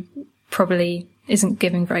who probably isn't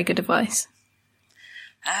giving very good advice?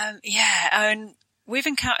 We've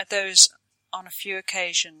encountered those on a few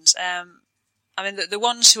occasions. The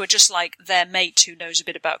ones who are just like their mate who knows a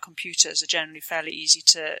bit about computers are generally fairly easy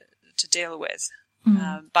to deal with,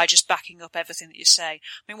 by just backing up everything that you say.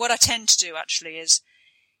 I mean, what I tend to do actually is,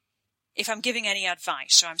 if I'm giving any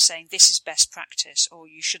advice, or I'm saying this is best practice, or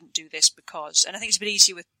you shouldn't do this because, and I think it's a bit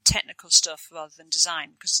easier with technical stuff rather than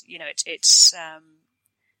design, because, it's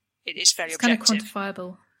fairly objective. Kind of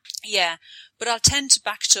quantifiable. Yeah, but I'll tend to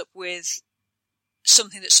back it up with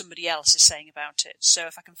something that somebody else is saying about it. So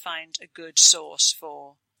if I can find a good source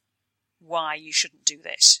for why you shouldn't do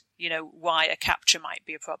this, why a capture might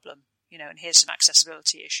be a problem, and here's some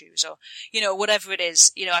accessibility issues, or, whatever it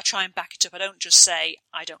is, I try and back it up. I don't just say,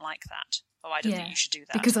 I don't like that, or I don't think you should do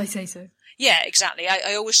that. Because I say so. Yeah, exactly.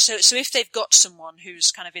 I always, so if they've got someone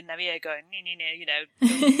who's kind of in their ear going,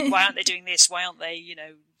 why aren't they doing this? Why aren't they,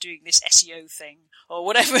 doing this SEO thing, or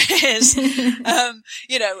whatever it is,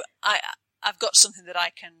 I've got something that I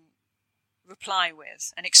can reply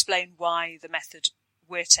with and explain why the method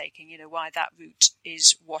we're taking, why that route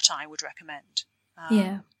is what I would recommend.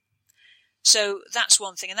 So that's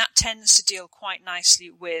one thing, and that tends to deal quite nicely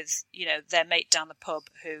with, their mate down the pub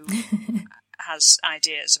who has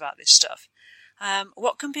ideas about this stuff.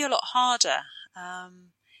 What can be a lot harder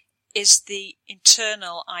is the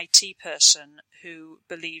internal IT person who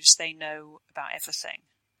believes they know about everything,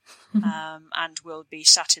 and will be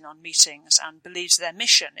sat in on meetings and believes their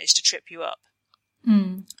mission is to trip you up.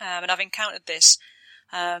 And I've encountered this.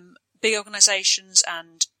 Big organisations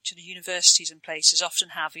and to the universities and places often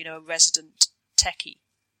have, a resident techie.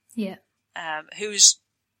 Yeah. Who's,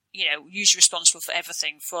 usually responsible for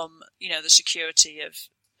everything from, the security of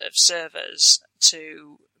servers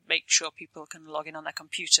to make sure people can log in on their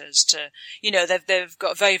computers to, they've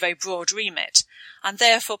got a very, very broad remit and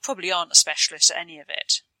therefore probably aren't a specialist at any of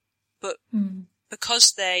it. But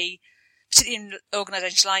because they, particularly in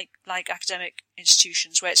organisations like academic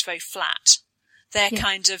institutions where it's very flat, they're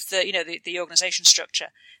kind of the organisation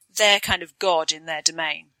structure. They're kind of God in their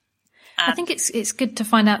domain. And I think it's good to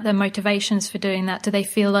find out their motivations for doing that. Do they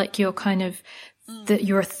feel like you're kind of that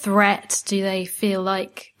you're a threat? Do they feel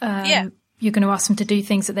like you're going to ask them to do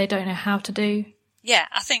things that they don't know how to do? Yeah,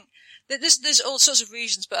 I think there's all sorts of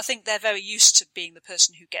reasons, but I think they're very used to being the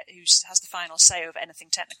person who has the final say over anything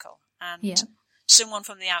technical. And someone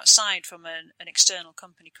from the outside, from an external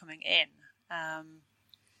company coming in,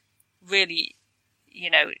 really,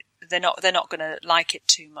 they're not going to like it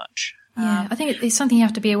too much. Yeah, I think it's something you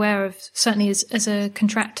have to be aware of, certainly as a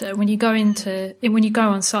contractor, when you go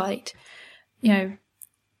on site,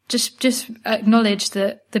 just acknowledge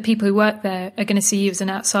that the people who work there are going to see you as an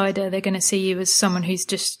outsider. They're going to see you as someone who's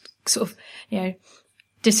just sort of,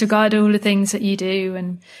 disregard all the things that you do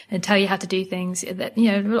and tell you how to do things. That,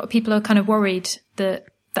 a lot of people are kind of worried that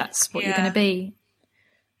that's what you're going to be.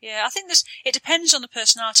 Yeah, I think it depends on the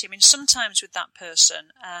personality. I mean, sometimes with that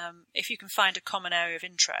person, if you can find a common area of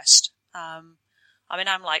interest, I'm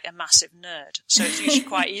like a massive nerd, so it's usually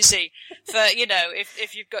quite easy for,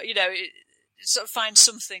 if you've got, sort of find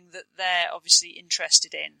something that they're obviously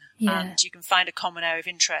interested in, and you can find a common area of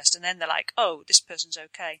interest, and then they're like, oh, this person's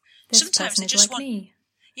okay. Sometimes they just want me.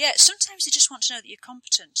 Yeah, sometimes they just want to know that you're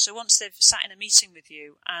competent. So once they've sat in a meeting with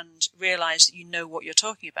you and realised that you know what you're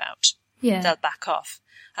talking about, they'll back off.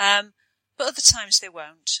 But other times they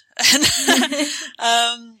won't. I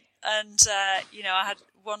had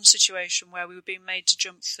one situation where we were being made to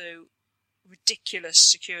jump through ridiculous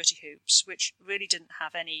security hoops, which really didn't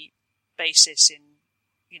have any basis in,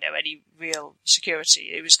 any real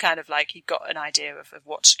security. It was kind of like he got an idea of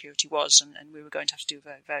what security was, and we were going to have to do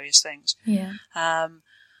various things. Yeah.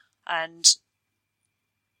 And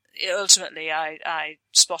ultimately I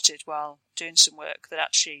spotted while doing some work that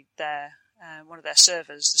actually one of their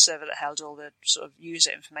servers, the server that held all the sort of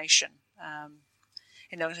user information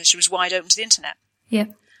in the organization, was wide open to the internet. Yeah.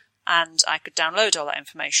 And I could download all that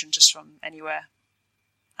information just from anywhere.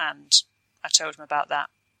 And I told him about that.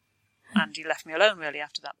 And he left me alone really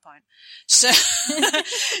after that point. So,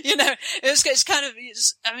 it's kind of,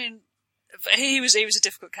 he was a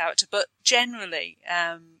difficult character, but generally,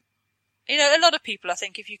 a lot of people, I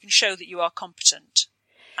think, if you can show that you are competent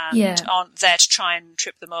and aren't there to try and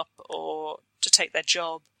trip them up or to take their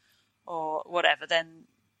job or whatever, then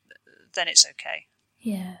it's okay.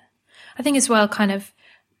 Yeah. I think as well, kind of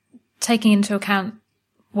taking into account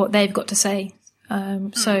what they've got to say.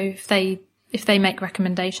 So if they make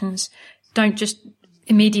recommendations, don't just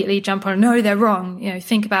immediately jump on, no, they're wrong.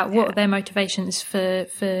 Think about what are their motivations for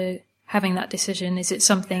having that decision. Is it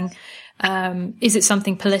something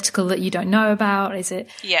political that you don't know about? Is it,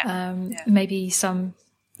 maybe some,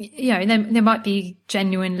 they might be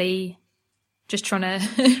genuinely just trying to,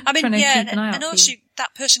 keep an eye out. And also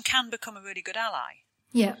that person can become a really good ally.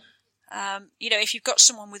 Yeah. If you've got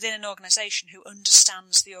someone within an organisation who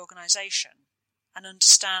understands the organisation and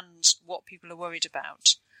understands what people are worried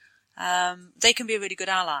about, they can be a really good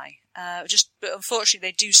ally. But unfortunately,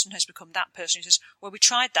 they do sometimes become that person who says, "Well, we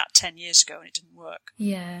tried that 10 years ago and it didn't work."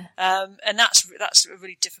 Yeah. And that's a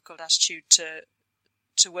really difficult attitude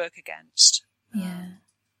to work against. Yeah.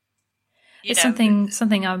 It's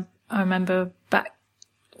something I remember back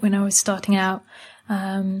when I was starting out.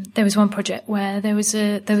 There was one project where there was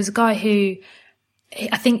a guy who,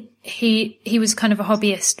 I think he was kind of a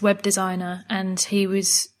hobbyist web designer, and he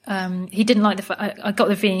was, he didn't like I got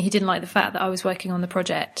the feeling he didn't like the fact that I was working on the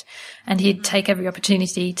project, and he'd take every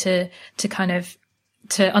opportunity to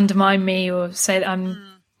undermine me or say that I'm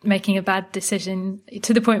making a bad decision,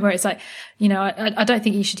 to the point where it's like, I don't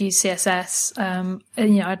think you should use CSS.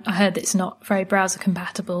 I heard that it's not very browser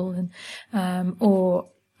compatible, and, or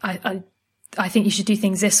I think you should do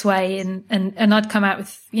things this way. And I'd come out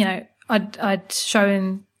with, I'd show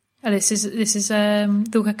him, this is the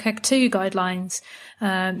WCAG 2 guidelines.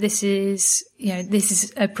 This is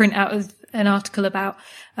a printout of an article about,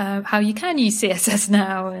 how you can use CSS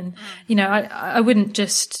now. And, I wouldn't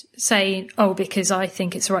just say, oh, because I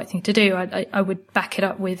think it's the right thing to do. I would back it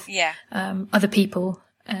up with, other people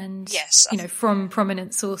and, from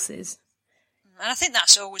prominent sources. And I think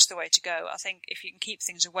that's always the way to go. I think if you can keep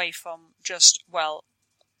things away from just,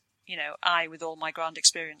 I, with all my grand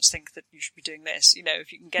experience, think that you should be doing this.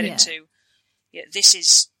 If you can get into, this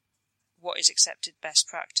is what is accepted best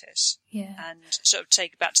practice. Yeah. And sort of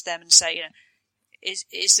take it back to them and say,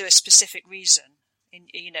 is there a specific reason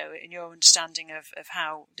in your understanding of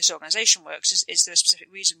how this organisation works? Is there a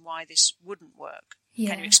specific reason why this wouldn't work? Yeah.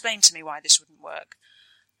 Can you explain to me why this wouldn't work?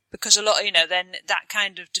 Because a lot, then that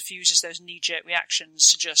kind of diffuses those knee-jerk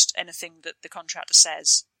reactions to just anything that the contractor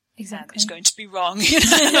says is going to be wrong.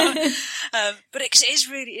 But it is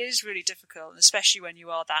really difficult, and especially when you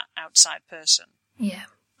are that outside person. Yeah.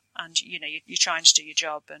 And you're trying to do your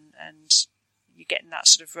job, and you're getting that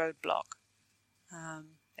sort of roadblock.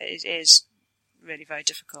 It is really very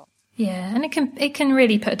difficult. Yeah, and it can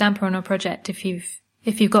really put a damper on a project if you've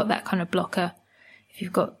got that kind of blocker. If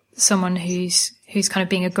you've got someone who's kind of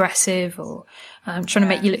being aggressive or trying to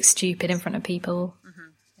make you look stupid in front of people.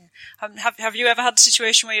 Mm-hmm. Yeah. Have you ever had a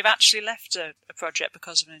situation where you've actually left a project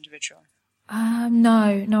because of an individual?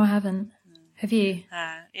 No, I haven't. Have you?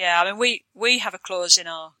 Yeah, I mean, we have a clause in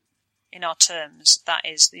our terms that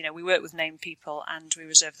is, we work with named people and we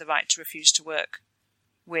reserve the right to refuse to work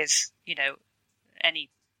with, any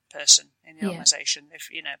person in the organisation,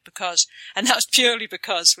 and that was purely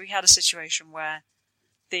because we had a situation where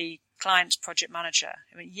the client's project manager,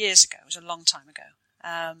 years ago, it was a long time ago,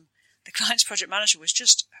 the client's project manager was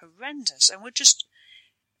just horrendous and would just,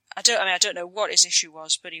 I don't know what his issue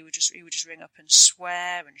was, but he would just ring up and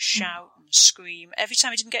swear and shout and scream every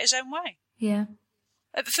time he didn't get his own way. Yeah.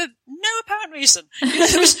 For no apparent reason.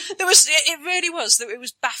 It really was, it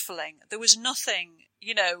was baffling. There was nothing,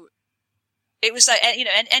 it was like,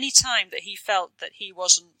 any time that he felt that he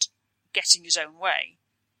wasn't getting his own way,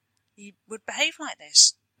 he would behave like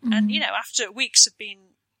this. Mm-hmm. And, after weeks of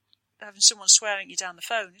having someone swearing at you down the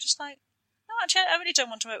phone, you're just like, no, actually, I really don't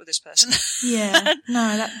want to work with this person. Yeah,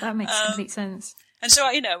 no, that makes complete sense. And so,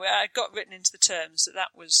 I got written into the terms that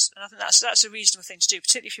was, and I think that's a reasonable thing to do,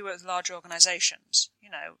 particularly if you work with large organisations.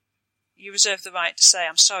 You reserve the right to say,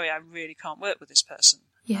 I'm sorry, I really can't work with this person.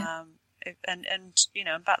 Yeah. And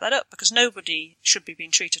back that up, because nobody should be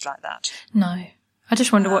being treated like that. No. I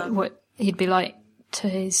just wonder what he'd be like to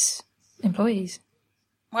his employees.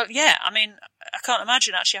 Well, yeah, I can't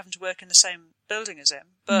imagine actually having to work in the same building as him,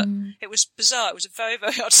 but it was bizarre. It was a very,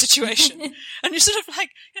 very odd situation. And you're sort of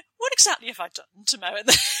like, what exactly have I done to merit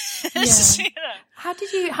this? Yeah. How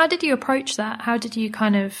did you approach that? How did you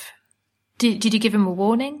did you give him a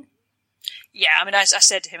warning? Yeah, I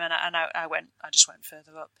said to him, and I just went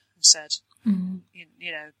further up and said,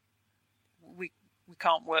 we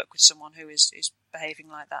can't work with someone who is behaving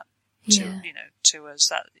like that to us.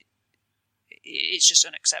 That it's just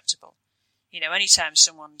unacceptable. Anytime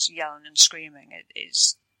someone's yelling and screaming, it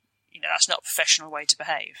is, that's not a professional way to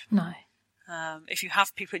behave. No. If you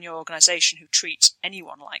have people in your organisation who treat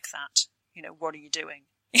anyone like that, what are you doing?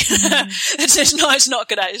 It's not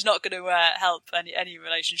going to help any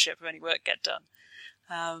relationship or any work get done.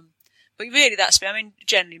 But really,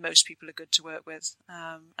 generally most people are good to work with.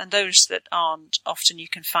 And those that aren't, often you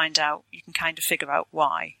can kind of figure out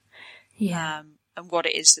why. Yeah. And what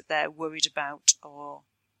it is that they're worried about or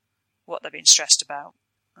what they're being stressed about.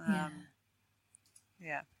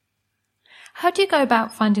 Yeah. How do you go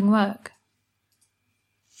about finding work?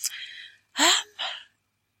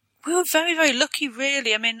 We were very, very lucky,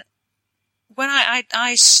 really. When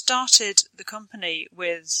I started the company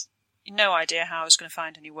with no idea how I was going to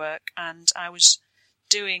find any work, and I was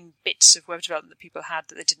doing bits of web development that people had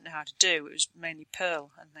that they didn't know how to do. It was mainly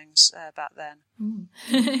Perl and things back then.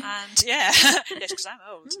 And yes, because I'm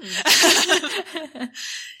old.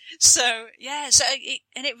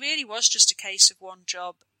 It really was just a case of one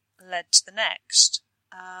job led to the next.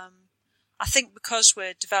 I think because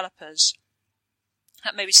we're developers,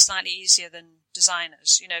 that may be slightly easier than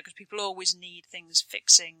designers, because people always need things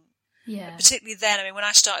fixing. Yeah. Particularly then, when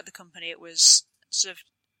I started the company, it was sort of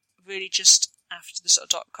really just after the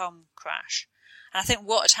sort of .com crash. And I think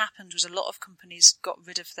what had happened was a lot of companies got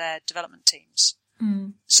rid of their development teams.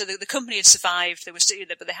 So the company had survived, they were still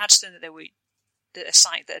there, but they had something a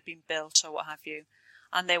site that had been built or what have you,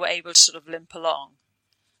 and they were able to sort of limp along.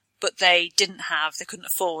 But they couldn't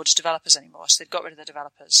afford developers anymore, so they'd got rid of their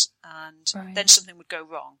developers, and then something would go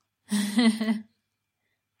wrong. And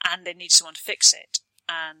they need someone to fix it.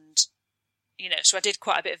 And, so I did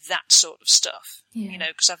quite a bit of that sort of stuff,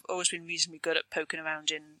 because I've always been reasonably good at poking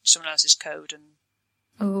around in someone else's code and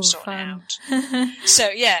sorting it out. So,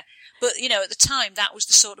 yeah. But, at the time, that was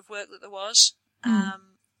the sort of work that there was.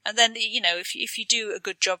 And then, if you do a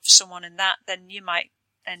good job for someone in that, then you might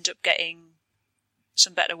end up getting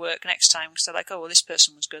some better work next time, because they're like, oh, well, this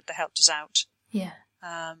person was good, they helped us out. Yeah.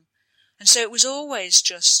 And so it was always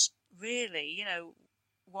just really,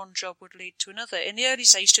 one job would lead to another. In the early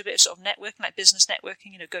days, I used to do a bit of sort of networking, like business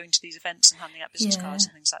networking, going to these events and handing out business cards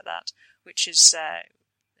and things like that, which is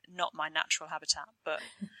not my natural habitat. But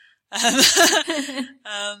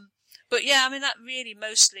but yeah, that really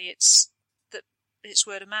mostly it's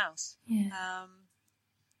word of mouth. Yeah.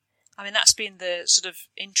 That's been the sort of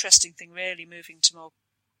interesting thing, really, moving to more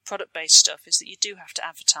product-based stuff, is that you do have to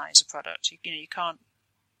advertise a product. You can't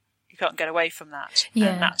get away from that.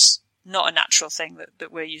 Yeah. And that's not a natural thing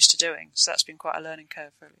that we're used to doing. So that's been quite a learning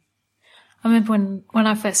curve, really. I remember when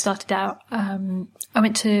I first started out, I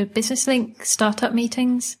went to Business Link startup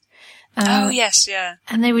meetings. Oh yes, yeah.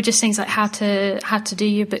 And they were just things like how to do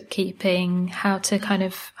your bookkeeping, how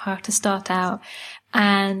to start out.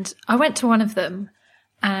 And I went to one of them,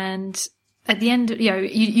 and at the end,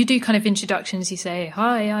 you do kind of introductions. You say,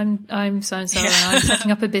 "Hi, I'm so and so, and I'm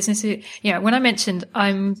setting up a business." When I mentioned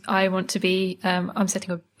I want to be, I'm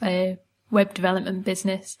setting up a web development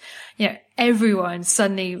business. Everyone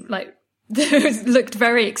suddenly looked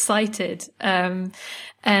very excited.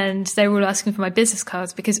 And they were all asking for my business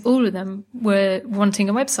cards because all of them were wanting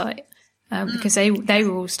a website, because they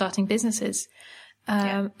were all starting businesses.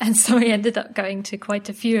 And so I ended up going to quite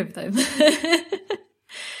a few of them.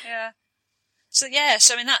 Yeah.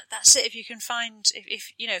 So I mean, that's it. If you can find,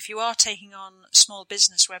 if you are taking on small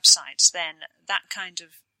business websites, then that kind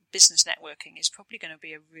of business networking is probably going to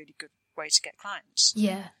be a really good way to get clients.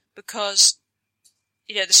 Yeah. Because,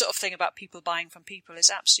 the sort of thing about people buying from people is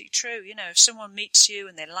absolutely true. If someone meets you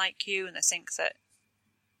and they like you and they think that,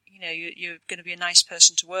 you're going to be a nice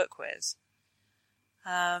person to work with,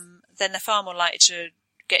 then they're far more likely to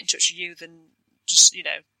get in touch with you than just,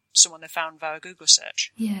 someone they found via a Google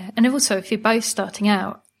search. Yeah. And also, if you're both starting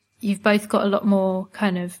out, you've both got a lot more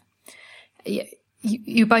kind of,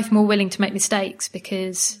 you're both more willing to make mistakes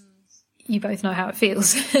because you both know how it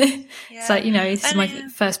feels. It's like, this is my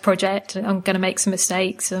first project. I'm going to make some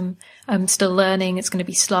mistakes. I'm still learning. It's going to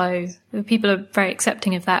be slow. People are very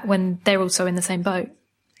accepting of that when they're also in the same boat.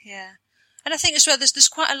 Yeah. And I think as well, there's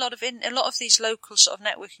quite a lot of these local sort of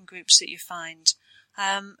networking groups that you find.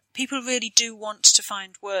 People really do want to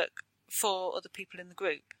find work for other people in the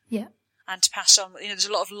group. Yeah. And to pass on, there's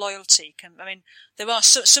a lot of loyalty. There are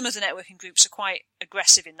some of the networking groups are quite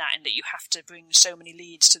aggressive in that you have to bring so many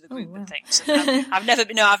leads to the group and things. And I've never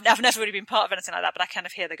really been part of anything like that, but I kind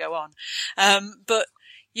of hear they go on. But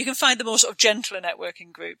you can find the more sort of gentler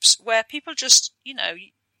networking groups where people just,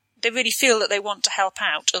 they really feel that they want to help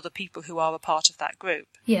out other people who are a part of that group.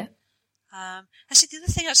 Yeah. I see the other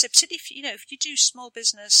thing I'd say, particularly if you do small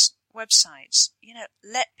business websites,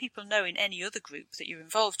 let people know in any other group that you're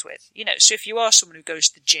involved with. So if you are someone who goes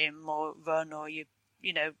to the gym or run or you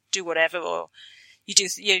do whatever, or you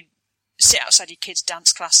sit outside your kids'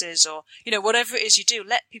 dance classes or, whatever it is you do,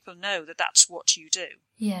 let people know that that's what you do.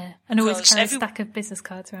 Yeah. And always carry a stack of business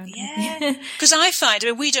cards around. Yeah. Because I find,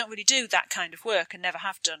 we don't really do that kind of work and never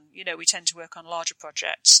have done. We tend to work on larger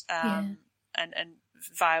projects, and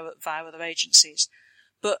via other agencies.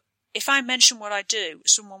 But if I mention what I do,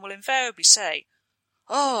 someone will invariably say,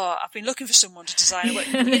 "Oh, I've been looking for someone to design a web."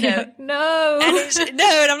 No.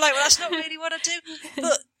 And I'm like, well, that's not really what I do.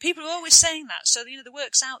 But people are always saying that, so the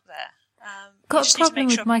work's out there. Got a problem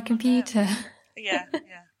with my computer. Yeah.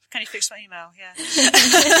 Can you fix my email? Yeah.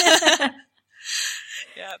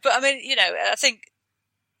 Yeah, but I think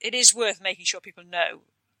it is worth making sure people know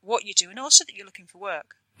what you do and also that you're looking for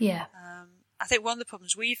work. Yeah. I think one of the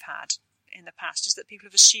problems we've had in the past is that people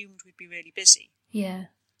have assumed we'd be really busy. Yeah.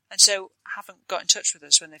 And so haven't got in touch with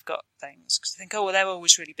us when they've got things because they think, oh, well, they're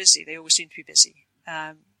always really busy. They always seem to be busy.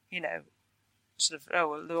 Sort of, oh,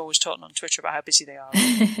 well, they're always talking on Twitter about how busy they are.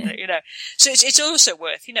 So it's also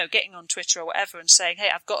worth, getting on Twitter or whatever and saying,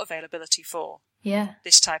 hey, I've got availability for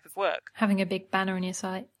this type of work. Having a big banner on your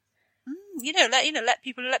site. Let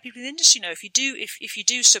people in the industry know if you do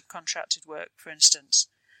subcontracted work, for instance.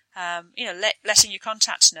 Letting your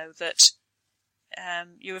contacts know that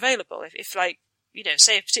you're available. If say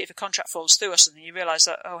if a contract falls through or something, you realise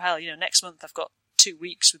that, oh hell, next month I've got 2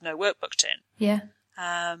 weeks with no work booked in. Yeah.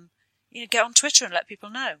 Get on Twitter and let people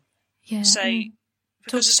know. Yeah. Say,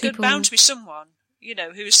 because there's bound to be someone,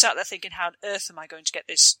 who's sat there thinking, how on earth am I going to get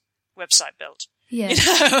this website built? Yeah.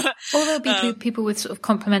 Or there'll be people with sort of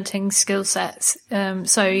complementing skill sets.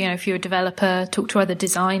 So, if you're a developer, talk to other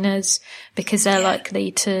designers because they're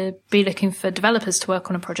likely to be looking for developers to work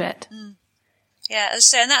on a project. Mm. Yeah, as I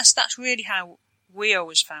say, and that's really how we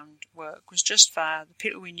always found work, was just via the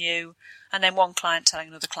people we knew and then one client telling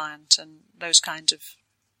another client and those kinds of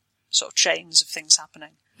sort of chains of things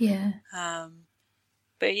happening. Yeah.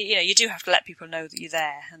 But, you do have to let people know that you're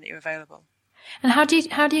there and that you're available. And how do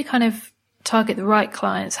you kind of target the right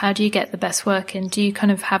clients? How do you get the best work in? Do you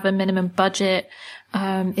kind of have a minimum budget?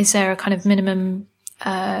 Is there a kind of minimum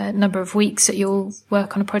number of weeks that you'll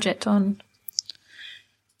work on a project on?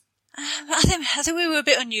 I think we were a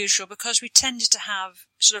bit unusual because we tended to have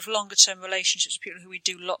sort of longer term relationships with people who we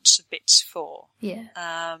do lots of bits for. Yeah.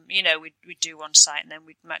 We'd do one site and then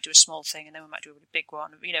we might do a small thing and then we might do a really big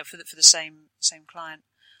one, for the same client.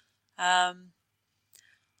 I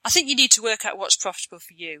think you need to work out what's profitable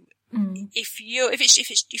for you. Mm. If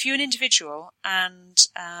you're an individual and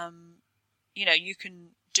you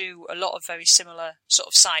can do a lot of very similar sort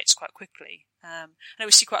of sites quite quickly. I know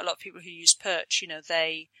we see quite a lot of people who use Perch.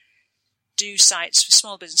 They do sites for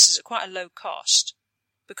small businesses at quite a low cost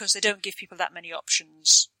because they don't give people that many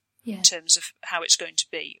options in terms of how it's going to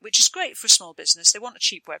be, which is great for a small business. They want a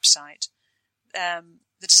cheap website. The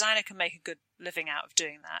designer can make a good living out of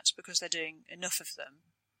doing that because they're doing enough of them.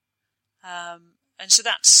 And so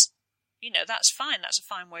that's fine. That's a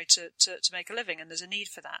fine way to make a living, and there's a need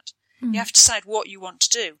for that. You have to decide what you want to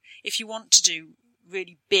do. If you want to do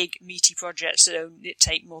really big, meaty projects that only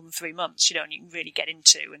take more than 3 months, you can really get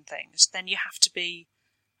into and things, then you have to be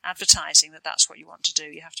advertising that that's what you want to do.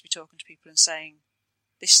 You have to be talking to people and saying,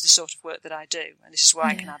 this is the sort of work that I do, and this is where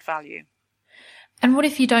I can add value. And what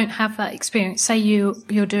if you don't have that experience? Say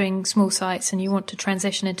you're doing small sites and you want to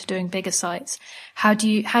transition into doing bigger sites. How do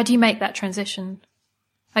you make that transition?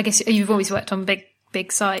 I guess you've always worked on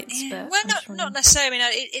big sites, but not necessarily. I mean,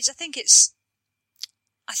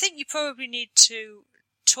 I think you probably need to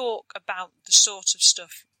talk about the sort of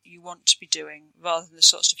stuff you want to be doing rather than the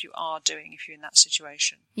sort of stuff you are doing if you're in that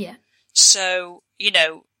situation. Yeah. So,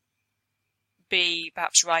 be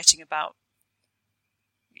perhaps writing about,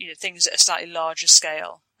 things at a slightly larger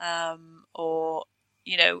scale, or,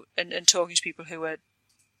 and talking to people who've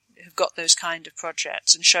got those kind of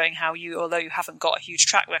projects and showing how you, although you haven't got a huge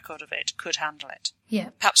track record of it, could handle it.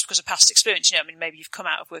 Yeah. Perhaps because of past experience, maybe you've come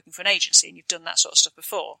out of working for an agency and you've done that sort of stuff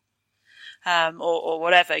before, or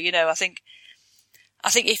whatever, I think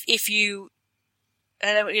if you,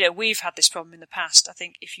 we've had this problem in the past. I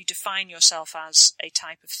think if you define yourself as a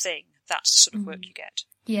type of thing, that's the sort of work you get.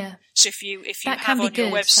 Yeah. So if you have on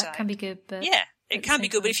your website, that can be good, but yeah, it can be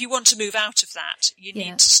good. But if you want to move out of that, you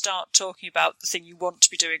need to start talking about the thing you want to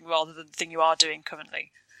be doing rather than the thing you are doing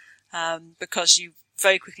currently, because you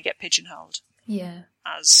very quickly get pigeonholed. Yeah.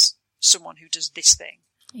 As someone who does this thing.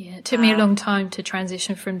 Yeah, it took me a long time to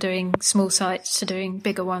transition from doing small sites to doing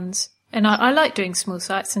bigger ones. And I like doing small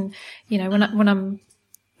sites, and whenever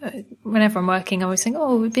I'm working, I always think,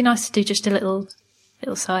 oh, it'd be nice to do just a little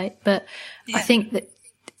site. But I think that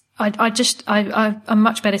I'm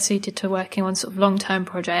much better suited to working on sort of long-term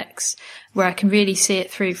projects where I can really see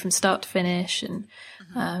it through from start to finish. And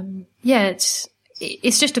it's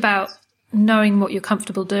just about knowing what you're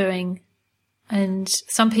comfortable doing. And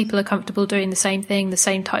some people are comfortable doing the same thing, the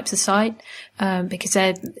same types of site, because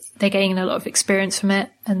they're gaining a lot of experience from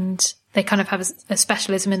it, and they kind of have a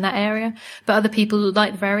specialism in that area. But other people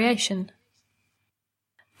like the variation.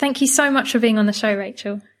 Thank you so much for being on the show,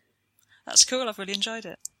 Rachel. That's cool. I've really enjoyed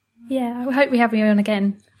it. Yeah, I hope we have you on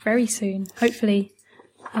again very soon. Hopefully,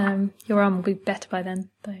 your arm will be better by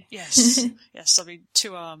then, though. Yes, yes, I'll be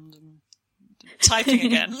 2-armed and typing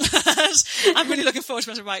again. I'm really looking forward to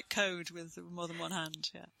being able to write code with more than one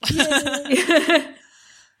hand. Yeah.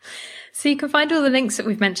 So you can find all the links that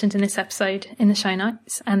we've mentioned in this episode in the show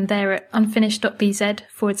notes, and they're at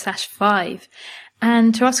unfinished.bz/5.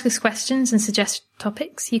 And to ask us questions and suggest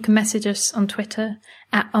topics, you can message us on Twitter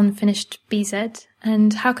at unfinishedbz.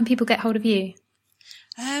 And how can people get hold of you?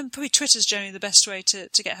 Probably Twitter's generally the best way to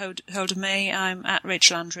get hold of me. I'm at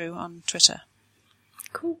Rachel Andrew on Twitter.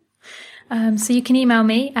 Cool. So you can email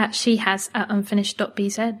me at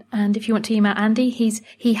shehas@unfinished.bz. And if you want to email Andy,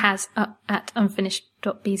 he has at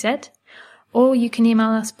unfinished.bz. Or you can email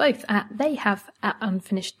us both at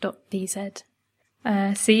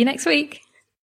theyhave@unfinished.bz. See you next week.